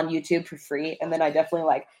on YouTube for free, and then I definitely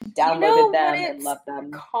like downloaded them and loved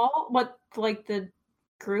them. What like the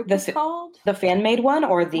group is called? The fan-made one,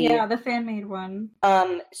 or the the fan-made one.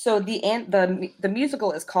 So the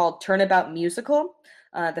musical is called Turnabout Musical,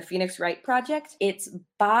 the Phoenix Wright Project.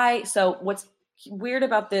 So what's weird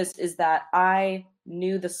about this is that I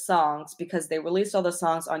knew the songs because they released all the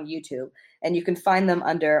songs on YouTube, and you can find them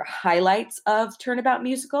under highlights of Turnabout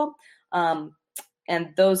Musical,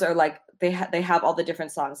 and those are like they have all the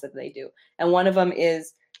different songs that they do, and one of them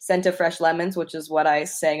is Scent of Fresh Lemons, which is what I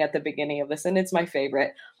sang at the beginning of this, and it's my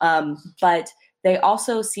favorite. But they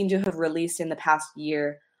also seem to have released in the past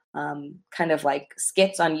year kind of like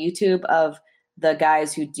skits on YouTube of the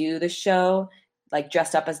guys who do the show, like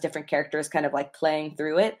dressed up as different characters, kind of like playing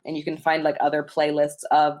through it. And you can find like other playlists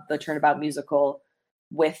of the Turnabout Musical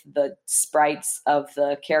with the sprites of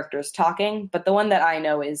the characters talking. But the one that I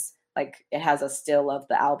know is like, it has a still of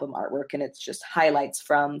the album artwork, and it's just highlights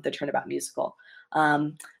from the Turnabout Musical.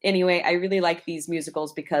 Anyway, I really like these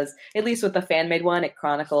musicals because, at least with the fan-made one, it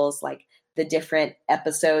chronicles like the different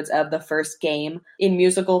episodes of the first game in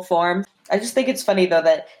musical form. I just think it's funny though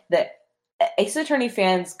that Ace Attorney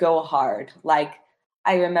fans go hard. Like,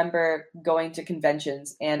 I remember going to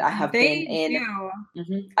conventions, and I've been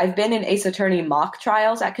in Ace Attorney mock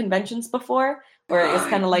trials at conventions before, where it's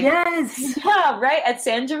kind of like, yes, yeah, right, at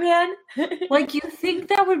San Japan. Like, you think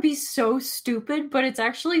that would be so stupid, but it's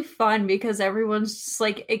actually fun because everyone's just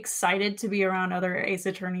like excited to be around other Ace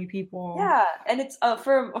Attorney people. Yeah, and it's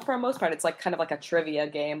for the most part, it's like kind of like a trivia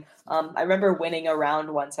game. I remember winning a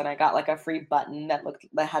round once, and I got like a free button that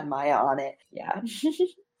had Maya on it. Yeah,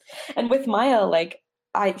 and with Maya, like,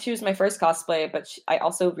 she was my first cosplay, but I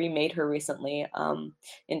also remade her recently.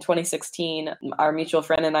 In 2016, our mutual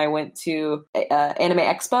friend and I went to Anime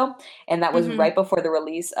Expo, and that was right before the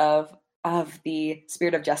release of of the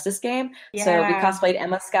Spirit of Justice game. Yeah. So we cosplayed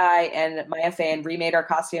Emma Skye and Maya Fey and remade our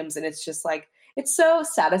costumes, and it's just like, it's so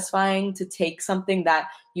satisfying to take something that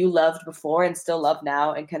you loved before and still love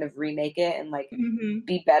now and kind of remake it and like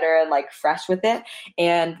be better and like fresh with it.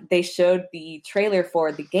 And they showed the trailer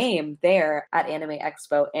for the game there at Anime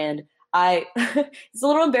Expo, and it's a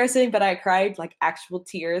little embarrassing, but I cried like actual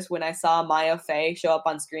tears when I saw Maya Fey show up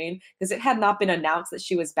on screen because it had not been announced that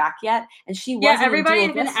she was back yet, and she wasn't. Yeah, everybody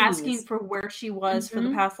had been asking for where she was for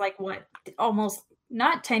the past like almost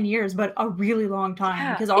not 10 years, but a really long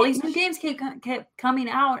time, because all these new games kept coming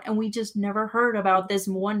out, and we just never heard about this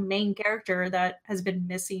one main character that has been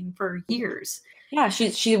missing for years. Yeah,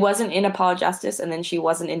 she wasn't in Apollo Justice, and then she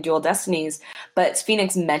wasn't in Dual Destinies, but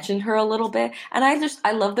Phoenix mentioned her a little bit, and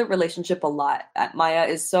I love the relationship a lot. Maya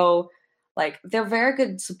is so, like, they're very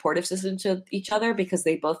good supportive system to each other because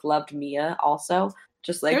they both loved Mia also.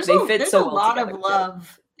 Just like there's a lot of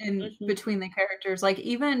love in between the characters. Like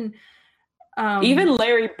even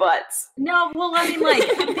Larry Butts. No, well, I mean, like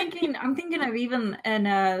I'm thinking of even in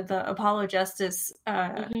the Apollo Justice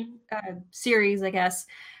series, I guess.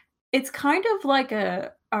 It's kind of like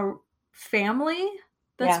a family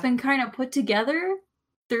that's been kind of put together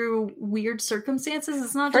through weird circumstances.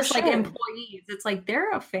 It's not just like employees. It's like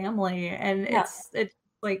they're a family, and it's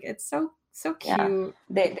so cute. Yeah.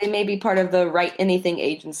 They may be part of the Write Anything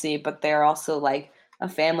agency, but they're also like a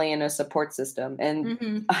family and a support system.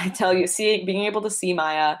 And I tell you, being able to see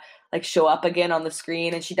Maya like show up again on the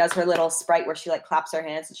screen, and she does her little sprite where she like claps her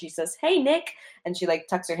hands and she says, "Hey, Nick," and she like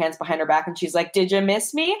tucks her hands behind her back and she's like, "Did you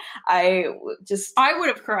miss me?" I would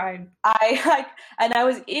have cried. And I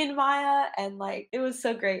was in Maya, and like it was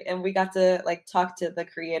so great, and we got to like talk to the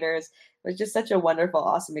creators. It was just such a wonderful,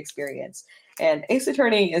 awesome experience. And Ace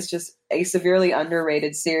Attorney is just a severely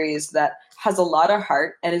underrated series that has a lot of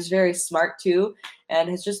heart and is very smart too, and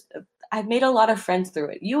it's just I've made a lot of friends through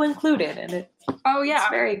it, you included, and it. Oh yeah,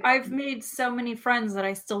 I've made so many friends that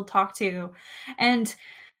I still talk to, and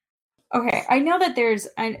okay, I know that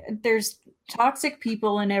there's toxic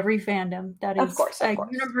people in every fandom. That is a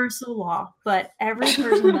universal law. But every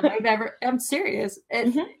person that I'm serious.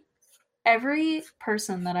 Every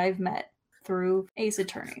person that I've met through Ace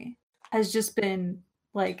Attorney has just been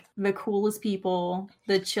like the coolest people,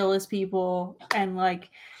 the chillest people, and like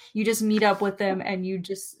you just meet up with them and you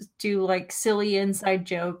just do like silly inside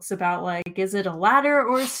jokes about like, is it a ladder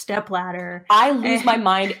or a step ladder? I lose my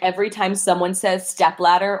mind every time someone says step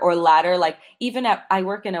ladder or ladder. Like even I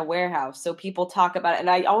work in a warehouse, so people talk about it, and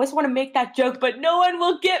I always want to make that joke, but no one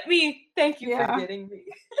will get me. Thank you for getting me.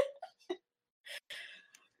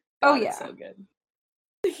 Oh yeah, so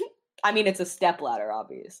good. I mean, it's a step ladder,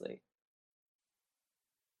 obviously.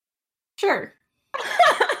 Sure.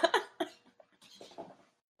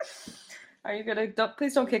 Are you gonna?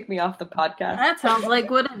 Please don't kick me off the podcast. That sounds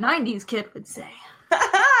like what a '90s kid would say.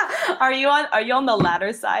 Are you on the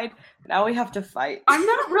ladder side? Now we have to fight. I'm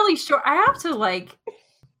not really sure. I have to like.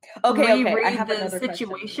 Okay. I have the another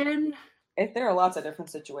situation. If there are lots of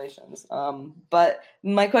different situations, but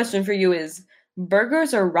my question for you is: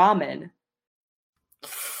 burgers or ramen?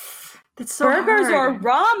 That's so burgers hard. or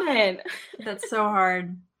ramen? That's so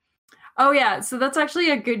hard. Oh yeah, so that's actually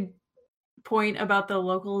a good point about the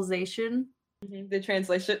localization. The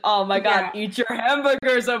translation. Oh my god, eat your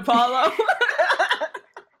hamburgers, Apollo.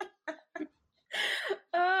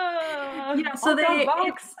 So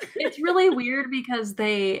it's really weird because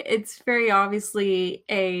it's very obviously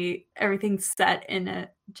everything's set in a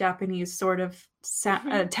Japanese sort of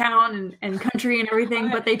town and country and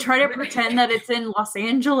everything, but they try to pretend that it's in Los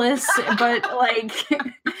Angeles, but like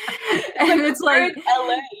and it's like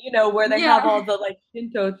LA, where they have all the like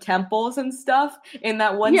Shinto temples and stuff in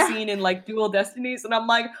that one scene in like Dual Destinies, and I'm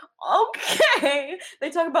like, okay. They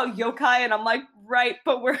talk about yokai and I'm like, right,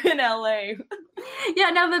 but we're in LA. Yeah,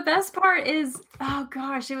 now the best part is, oh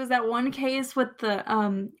gosh, it was that one case with the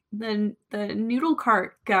noodle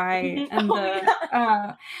cart guy and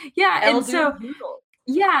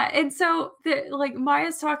and so like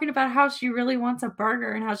Maya's talking about how she really wants a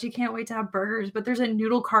burger and how she can't wait to have burgers, but there's a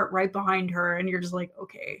noodle cart right behind her, and you're just like,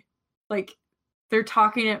 okay, like they're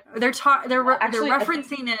referencing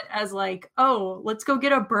it as like, oh, let's go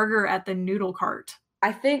get a burger at the noodle cart.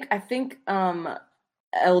 I think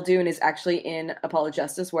Eldoon is actually in Apollo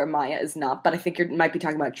Justice where Maya is not, but I think you might be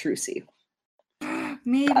talking about Trucy.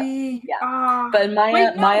 Maybe. But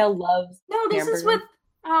Maya loves this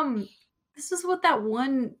is with that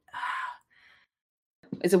one.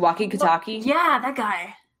 Is it Waki Kataki? Yeah, that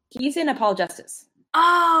guy. He's in Apollo Justice.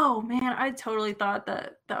 Oh man, I totally thought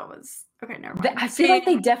that was okay. Never mind. I feel like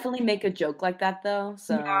they definitely make a joke like that though.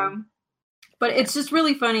 So But it's just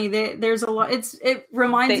really funny. There's a lot. It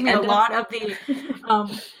reminds me a lot of the,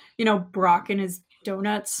 Brock and his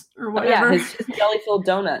donuts or whatever. Oh, yeah, his jelly-filled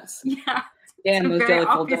donuts. Yeah. Damn, those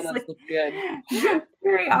jelly-filled donuts look good.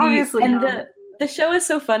 Very obviously. The show is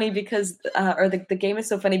so funny because, or the game is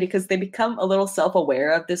so funny because they become a little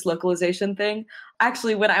self-aware of this localization thing.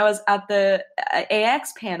 Actually, when I was at the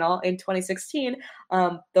AX panel in 2016,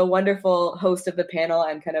 the wonderful host of the panel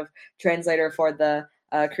and kind of translator for the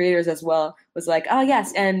creators as well was like, oh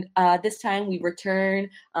yes, and this time we return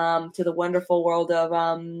to the wonderful world of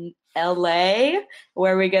LA,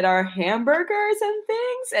 where we get our hamburgers and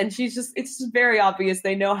things. And it's just very obvious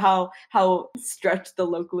they know how stretched the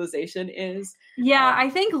localization is. Yeah, I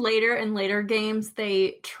think later in later games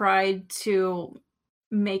they tried to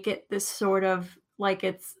make it this sort of like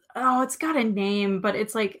it's got a name, but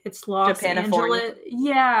it's like it's Los Angeles.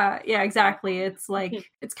 Yeah, exactly. It's like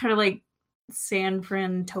it's kind of like San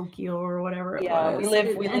Fran, Tokyo, or whatever it was. We live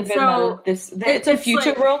in it's a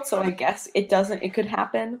future world, so I guess it could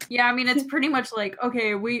happen. Yeah, I mean, it's pretty much like,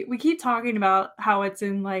 okay, we keep talking about how it's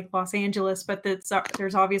in like Los Angeles, but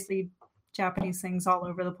there's obviously Japanese things all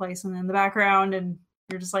over the place and in the background, and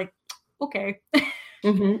you're just like, okay.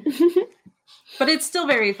 But it's still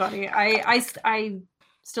very funny. I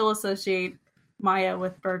still associate Maya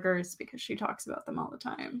with burgers because she talks about them all the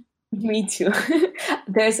time. Me too.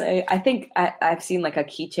 I think I've seen like a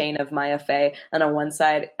keychain of Maya Fey, and on one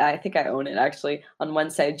side, I think I own it actually. On one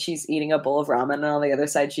side, she's eating a bowl of ramen, and on the other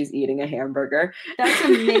side, she's eating a hamburger. That's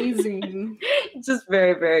amazing. It's just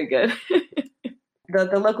very, very good. The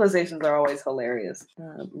localizations are always hilarious.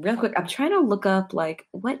 Real quick, I'm trying to look up like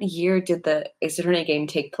what year did the Ace Attorney game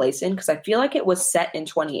take place in, because I feel like it was set in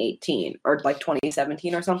 2018 or like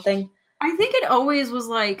 2017 or something. I think it always was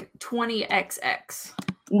like 20XX.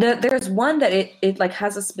 There's one that it like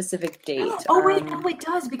has a specific date. Wait, no, it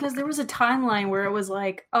does, because there was a timeline where it was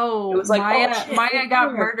like, Maya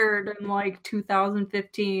got murdered in like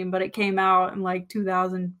 2015, but it came out in like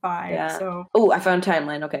 2005. Yeah. So I found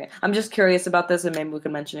timeline. Okay, I'm just curious about this, and maybe we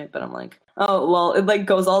can mention it. But I'm like, oh well, it like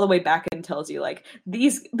goes all the way back and tells you like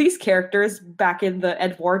these characters back in the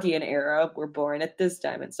Edwardian era were born at this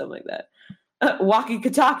time and stuff like that. Waki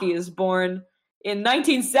Kataki is born in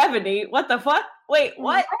 1970. What the fuck? Wait,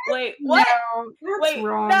 what? Wait, what? No, that's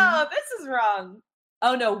wrong. No, this is wrong.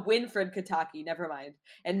 Oh no, Winfred Kataki. Never mind.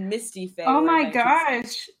 And Misty Faye. Oh my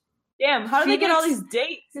gosh. Damn, how do they get all these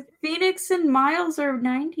dates? Phoenix and Miles are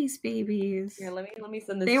 90s babies. Here, let me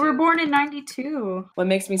send this. They were born in 92. What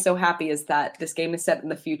makes me so happy is that this game is set in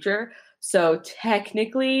the future. So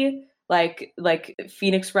technically, like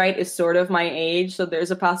Phoenix Wright is sort of my age, so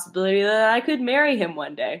there's a possibility that I could marry him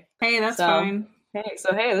one day. Hey, that's fine.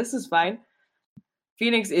 Hey, this is fine.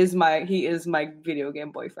 Phoenix is my video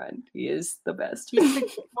game boyfriend. He is the best.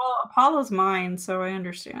 Well, Apollo's mine, so I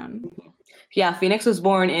understand. Yeah, Phoenix was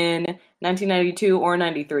born in 1992 or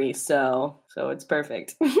 93, so it's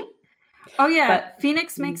perfect. Oh yeah, but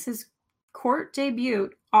Phoenix makes his court debut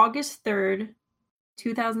August 3rd,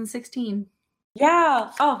 2016. Yeah.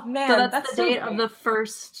 Oh man, so that's the date of the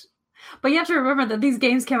first. But you have to remember that these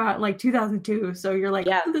games came out in like 2002, so you're like,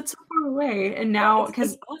 yeah, that's so far away. And now,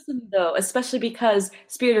 because it's awesome though, especially because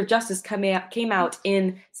Spirit of Justice came out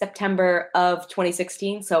in September of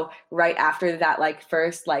 2016. So right after that, like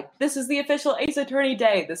first, like this is the official Ace Attorney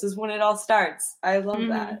Day. This is when it all starts. I love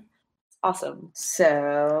that. It's awesome.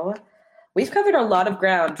 So we've covered a lot of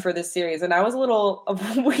ground for this series, and I was a little.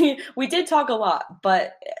 We did talk a lot,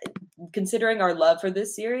 but considering our love for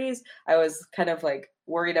this series, I was kind of like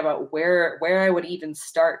worried about where I would even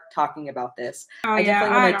start talking about this. I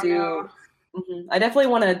definitely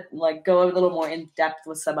want to like go a little more in depth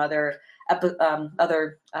with some other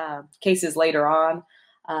cases later on,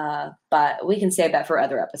 but we can save that for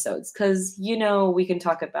other episodes because we can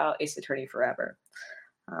talk about Ace Attorney forever.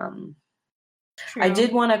 True. I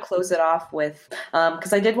did want to close it off with,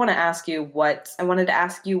 because I did want to ask you what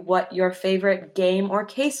your favorite game or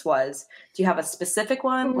case was. Do you have a specific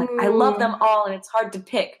one? Like, I love them all, and it's hard to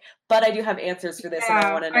pick, but I do have answers for this, and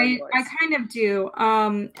I want to know yours. I kind of do.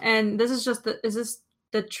 And this is just is this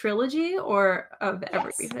the trilogy or of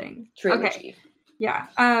everything? Trilogy. Okay. Yeah.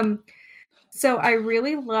 So I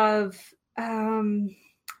really love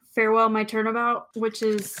Farewell My Turnabout, which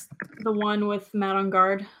is the one with Matt on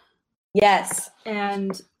Guard. Yes,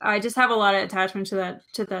 and I just have a lot of attachment to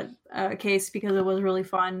that case because it was really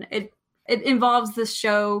fun. It involves this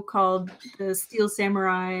show called the Steel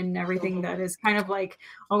Samurai and everything that is kind of like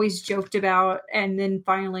always joked about, and then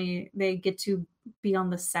finally they get to be on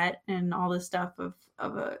the set and all this stuff of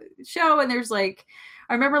a show. And there's like,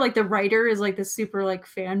 I remember like the writer is like this super like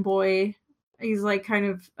fanboy, He's like kind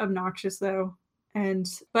of obnoxious though.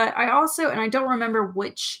 But I don't remember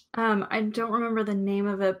I don't remember the name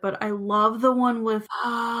of it, but I love the one with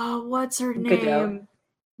what's her name?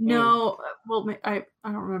 No, well, I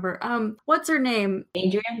don't remember. What's her name?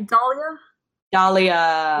 Adrian?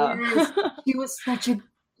 Dahlia. Yes, she was such a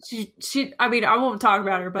she. I mean, I won't talk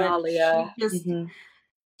about her, but Dahlia.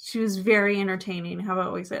 She was very entertaining. How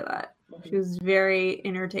about we say that? Mm-hmm. She was very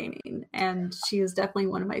entertaining, and she is definitely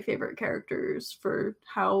one of my favorite characters for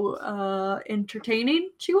how entertaining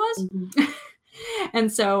she was. Mm-hmm.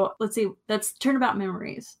 And so, let's see. That's Turnabout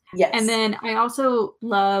Memories. Yes. And then I also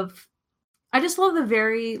I just love the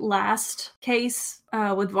very last case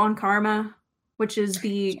with Von Karma, which is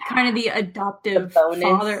the kind of the adoptive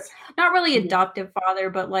father. Not really adoptive father,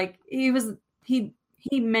 but like he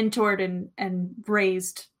mentored and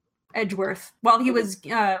raised Edgeworth while he was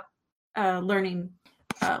learning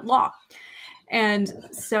law. And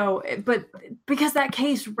so, but because that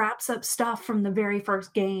case wraps up stuff from the very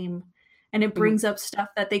first game, and it brings up stuff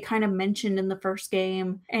that they kind of mentioned in the first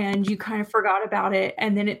game, and you kind of forgot about it,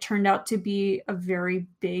 and then it turned out to be a very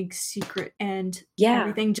big secret, and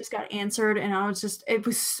everything just got answered, and it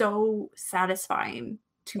was so satisfying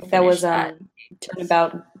to finish that.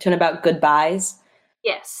 Was Turnabout Goodbyes.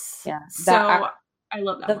 Yes. Yeah. So I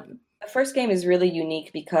love that one. The first game is really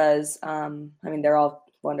unique because, I mean, they're all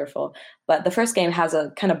wonderful, but the first game has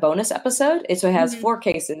a kind of bonus episode. So it has 4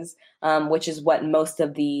 cases, which is what most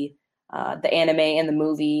of the anime and the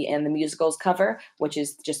movie and the musicals cover, which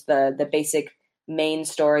is just the basic main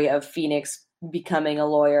story of Phoenix becoming a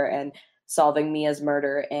lawyer and solving Mia's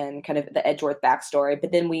murder and kind of the Edgeworth backstory.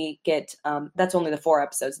 But then we get, that's only the 4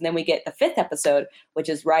 episodes. And then we get the 5th episode, which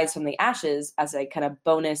is Rise from the Ashes, as a kind of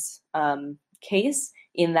bonus case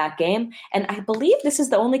in that game. And I believe this is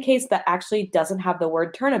the only case that actually doesn't have the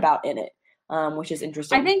word turnabout in it, which is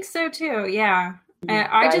interesting. I think so too, yeah.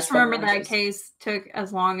 I just remember that case took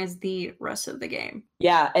as long as the rest of the game.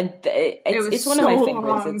 Yeah, and it's one of my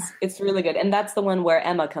favorites. It's really good. And that's the one where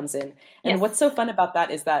Emma comes in. And what's so fun about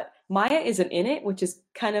that is that Maya isn't in it, which is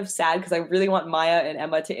kind of sad because I really want Maya and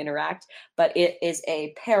Emma to interact. But it is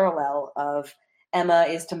a parallel of Emma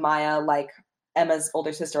is to Maya like Emma's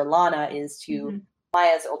older sister Lana is to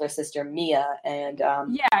Maya's older sister Mia. And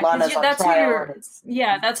Lana's on trial.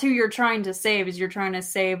 That's who you're trying to save, is you're trying to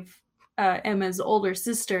save Emma's older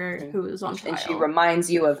sister who is on trial. And she reminds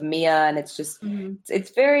you of Mia, and it's just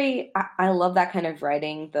it's very I love that kind of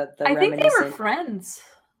writing. I think they were friends.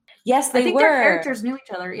 Yes, they were. I think their characters knew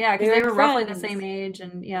each other. Yeah, because they were roughly the same age,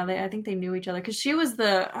 and I think they knew each other because she was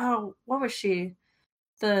what was she?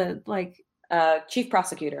 The chief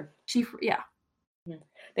prosecutor. Yeah.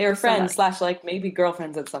 They were friends / like maybe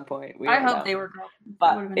girlfriends at some point. I hope they were girlfriends.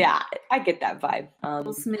 But yeah, I get that vibe. A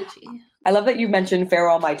little smidgy. I love that you mentioned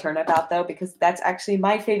Farewell My Turnabout though, because that's actually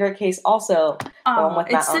my favorite case also.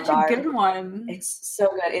 It's such a good one. It's so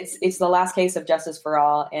good. It's the last case of Justice for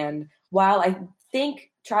All, and while I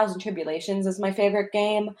think Trials and Tribulations is my favorite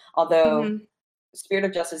game, although Spirit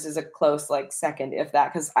of Justice is a close second, if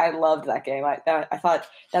that, because I loved that game. I thought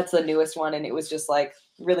that's the newest one, and it was just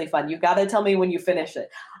really fun. You got to tell me when you finish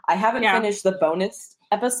it. I haven't finished the bonus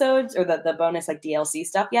episodes or the bonus DLC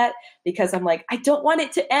stuff yet because I'm I don't want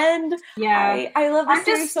it to end. Yeah, I love this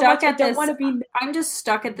series so much. I don't want to be. I'm just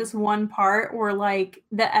stuck at this one part where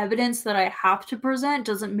the evidence that I have to present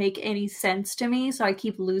doesn't make any sense to me, so I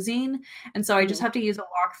keep losing, and so I just have to use a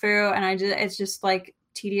walkthrough, and it's just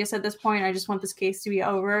tedious at this point. I just want this case to be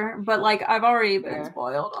over, but I've already been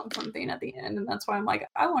spoiled on something at the end, and that's why I'm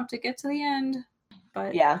I want to get to the end.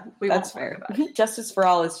 But yeah, that's fair. Justice for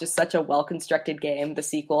All is just such a well-constructed game, the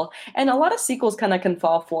sequel. And a lot of sequels kind of can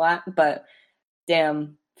fall flat, but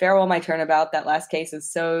damn, Farewell My Turnabout, that last case is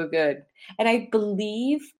so good. And I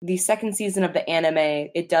believe the second season of the anime,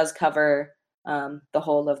 it does cover the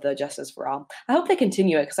whole of the Justice for All. I hope they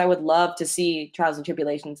continue it because I would love to see Trials and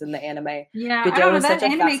Tribulations in the anime. Yeah, I don't know, that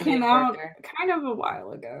anime came out kind of a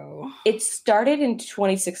while ago. It started in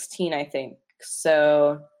 2016, I think.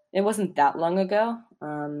 So it wasn't that long ago.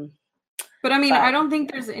 But I mean, I don't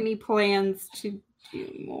think there's any plans to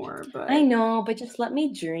do more. But I know, but just let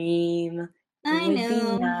me dream. I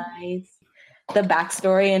know. Be nice. The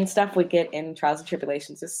backstory and stuff we get in Trials and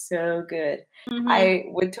Tribulations is so good. I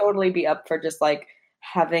would totally be up for just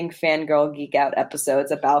having fangirl geek out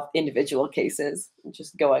episodes about individual cases,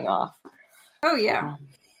 just going off. Oh yeah.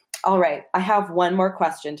 All right, I have one more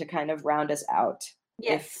question to kind of round us out.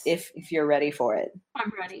 Yes. If you're ready for it.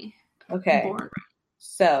 I'm ready. Okay. I'm born ready.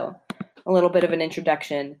 So, a little bit of an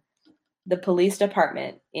introduction. The police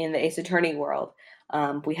department in the Ace Attorney world.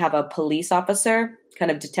 We have a police officer, kind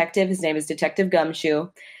of detective. His name is Detective Gumshoe.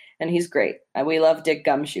 and he's great. We love Dick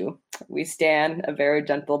Gumshoe. We stan a very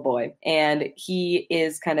gentle boy, and he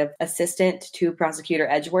is kind of assistant to Prosecutor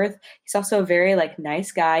Edgeworth. He's also a very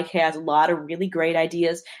nice guy. He has a lot of really great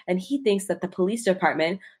ideas, and he thinks that the police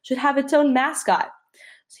department should have its own mascot.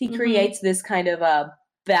 So he creates this kind of a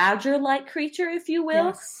badger-like creature, if you will,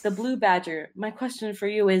 yes. The blue badger. My question for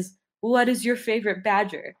you is, what is your favorite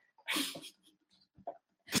badger?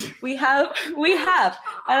 We have,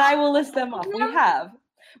 and I will list them off.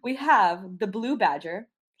 We have the blue badger.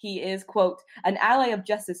 He is, quote, an ally of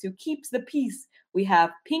justice who keeps the peace. We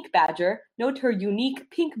have Pink Badger. Note her unique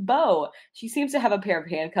pink bow. She seems to have a pair of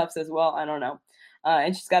handcuffs as well. I don't know.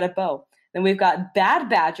 And she's got a bow. Then we've got Bad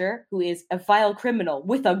Badger, who is a vile criminal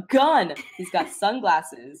with a gun. He's got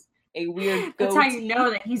sunglasses, a weird goatee. That's how you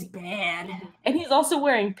know that he's bad. And he's also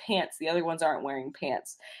wearing pants. The other ones aren't wearing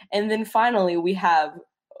pants. And then finally, we have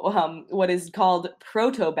what is called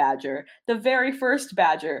Proto Badger, the very first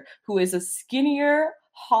badger, who is a skinnier,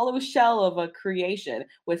 hollow shell of a creation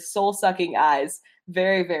with soul-sucking eyes.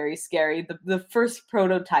 Very, very scary. The first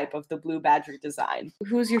prototype of the blue badger design.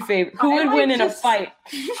 Who's your favorite? Who would win in a fight?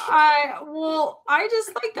 I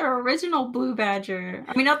just like the original blue badger.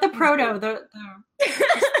 I mean, not the proto, the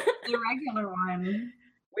regular one.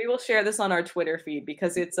 We will share this on our Twitter feed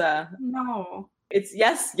because it's no. It's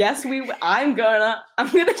yes, I'm gonna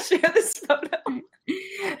share this photo.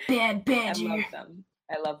 Bad badger.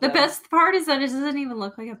 I love them. The best part is that it doesn't even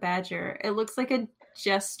look like a badger. It looks like a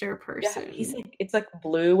jester person. Yeah, it's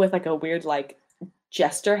blue with a weird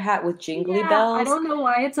jester hat with jingly bells. I don't know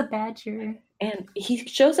why it's a badger. And he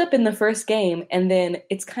shows up in the first game, and then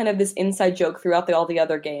it's kind of this inside joke throughout all the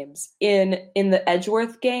other games. In the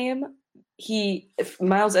Edgeworth game,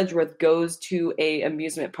 Miles Edgeworth goes to a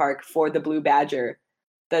amusement park for the blue badger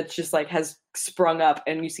that just has sprung up,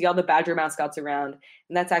 and you see all the badger mascots around,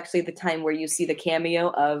 and that's actually the time where you see the cameo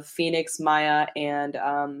of Phoenix, Maya, and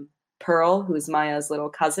Pearl, who's Maya's little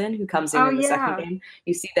cousin, who comes in the second game.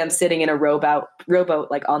 You see them sitting in a rowboat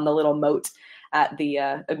on the little moat at the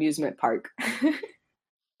amusement park.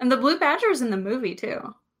 And the blue badger's in the movie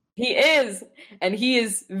too. He is, and he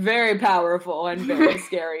is very powerful and very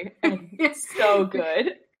scary. And it's so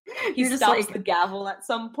good. He stops the gavel at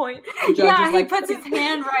some point. He puts his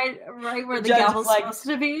hand right where the gavel's supposed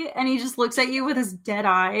to be, and he just looks at you with his dead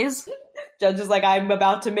eyes. Judge is I'm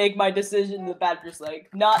about to make my decision. The badger's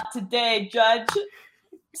not today, Judge.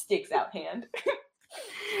 Sticks out hand.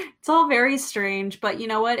 It's all very strange, but you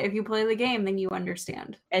know what? If you play the game, then you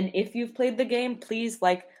understand. And if you've played the game, please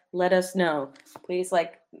let us know. Please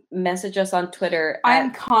message us on Twitter.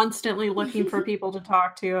 I'm constantly looking for people to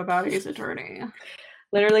talk to about Ace Attorney.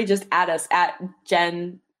 Literally just add us at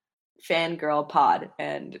Jen Fangirl Pod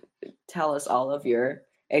and tell us all of your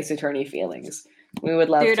Ace Attorney feelings. We would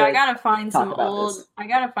love to. I gotta find some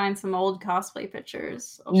old cosplay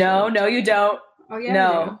pictures. No, you don't. Oh yeah.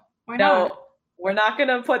 No. Why not? No. We're not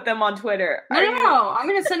gonna put them on Twitter. No. I'm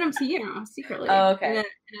gonna send them to you secretly. Oh, okay.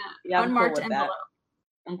 In a unmarked envelope.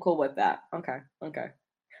 I'm cool with that. Okay.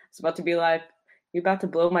 It's about to be you about to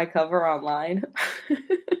blow my cover online?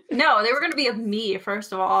 No, they were going to be of me,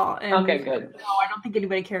 first of all. And okay, good. No, I don't think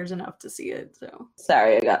anybody cares enough to see it. So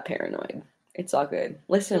sorry, I got paranoid. It's all good.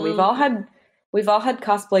 Listen, we've all had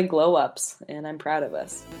cosplay glow ups, and I'm proud of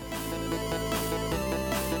us.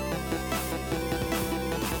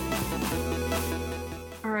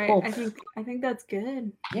 All right, cool. I think that's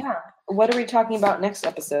good. Yeah. What are we talking about next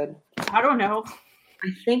episode? I don't know. I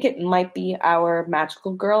think it might be our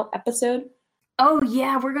Magical Girl episode. Oh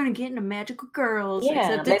yeah, we're gonna get into Magical Girls. Yeah,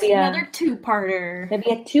 except it's another two-parter. Maybe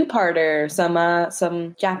a two-parter.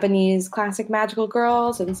 Some Japanese classic Magical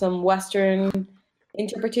Girls and some Western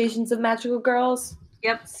interpretations of Magical Girls.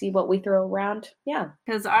 Yep. See what we throw around. Yeah.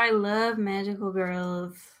 Because I love Magical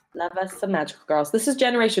Girls. Love us some Magical Girls. This is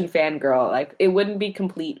Generation Fangirl. It wouldn't be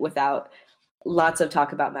complete without lots of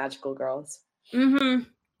talk about Magical Girls. Mm-hmm.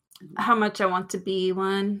 How much I want to be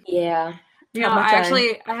one. Yeah.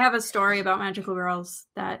 I have a story about Magical Girls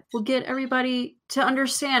that will get everybody to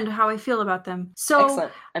understand how I feel about them. So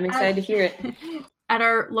excellent. I'm excited to hear it. At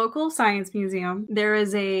our local science museum, there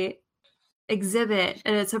is a exhibit,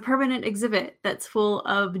 and it's a permanent exhibit that's full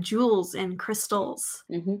of jewels and crystals.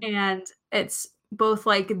 Mm-hmm. And it's both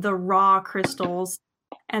the raw crystals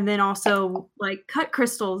and then also cut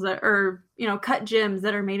crystals that are, cut gems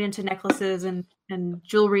that are made into necklaces and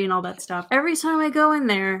jewelry and all that stuff. Every time I go in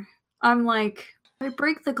there, I'm if I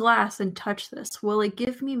break the glass and touch this, will it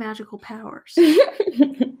give me magical powers?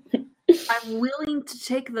 I'm willing to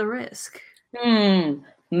take the risk. I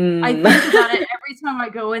think about it every time I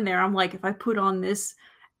go in there. I'm if I put on this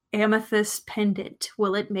amethyst pendant.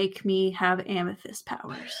 Will it make me have amethyst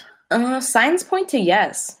powers? Signs point to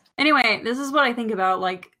yes. Anyway, this is what I think about,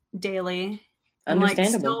 like, daily. I'm, like,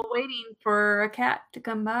 Understandable. still waiting for a cat to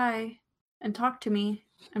come by and talk to me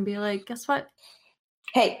and be like, guess what?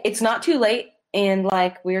 Hey, it's not too late. And,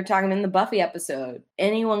 like, we were talking in the Buffy episode,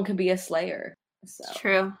 anyone could be a slayer. So. It's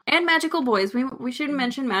true. And magical boys. We should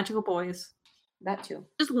mention magical boys. That too.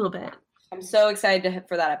 Just a little bit. I'm so excited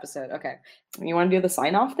for that episode. Okay. You want to do the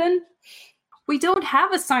sign-off then? We don't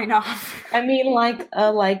have a sign-off. I mean, like...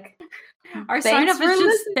 Our sign-off is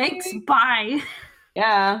just thanks, bye.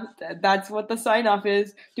 Yeah, that's what the sign-off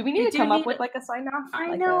is. Do we need to come up with, like, a sign-off?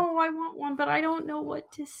 I know, I want one, but I don't know what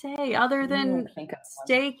to say other than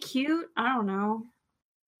stay cute. I don't know.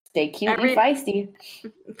 Stay cute and feisty.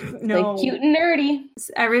 No. Stay cute and nerdy.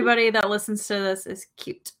 Everybody that listens to this is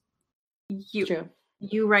cute. You. True.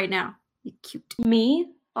 You right now. You cute.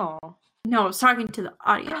 Me? Oh. No, I was talking to the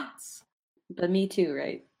audience. But me too,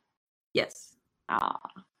 right? Yes. Ah.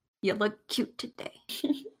 You look cute today.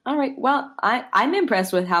 All right. Well, I'm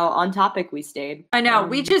impressed with how on topic we stayed. I know.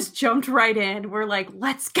 We just jumped right in. We're like,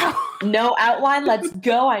 let's go. No outline. Let's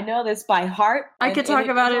go. I know this by heart. I could talk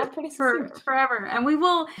about it for forever. And we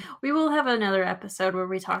will have another episode where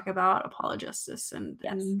we talk about Apologists and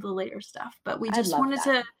the later stuff. But we just wanted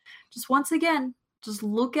to just once again, just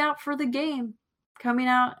look out for the game coming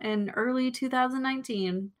out in early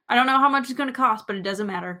 2019. I don't know how much it's going to cost, but it doesn't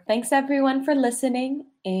matter. Thanks everyone for listening,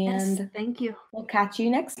 and yes, thank you. We'll catch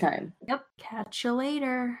you next time. Yep. Catch you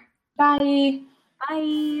later. Bye.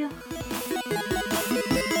 Bye.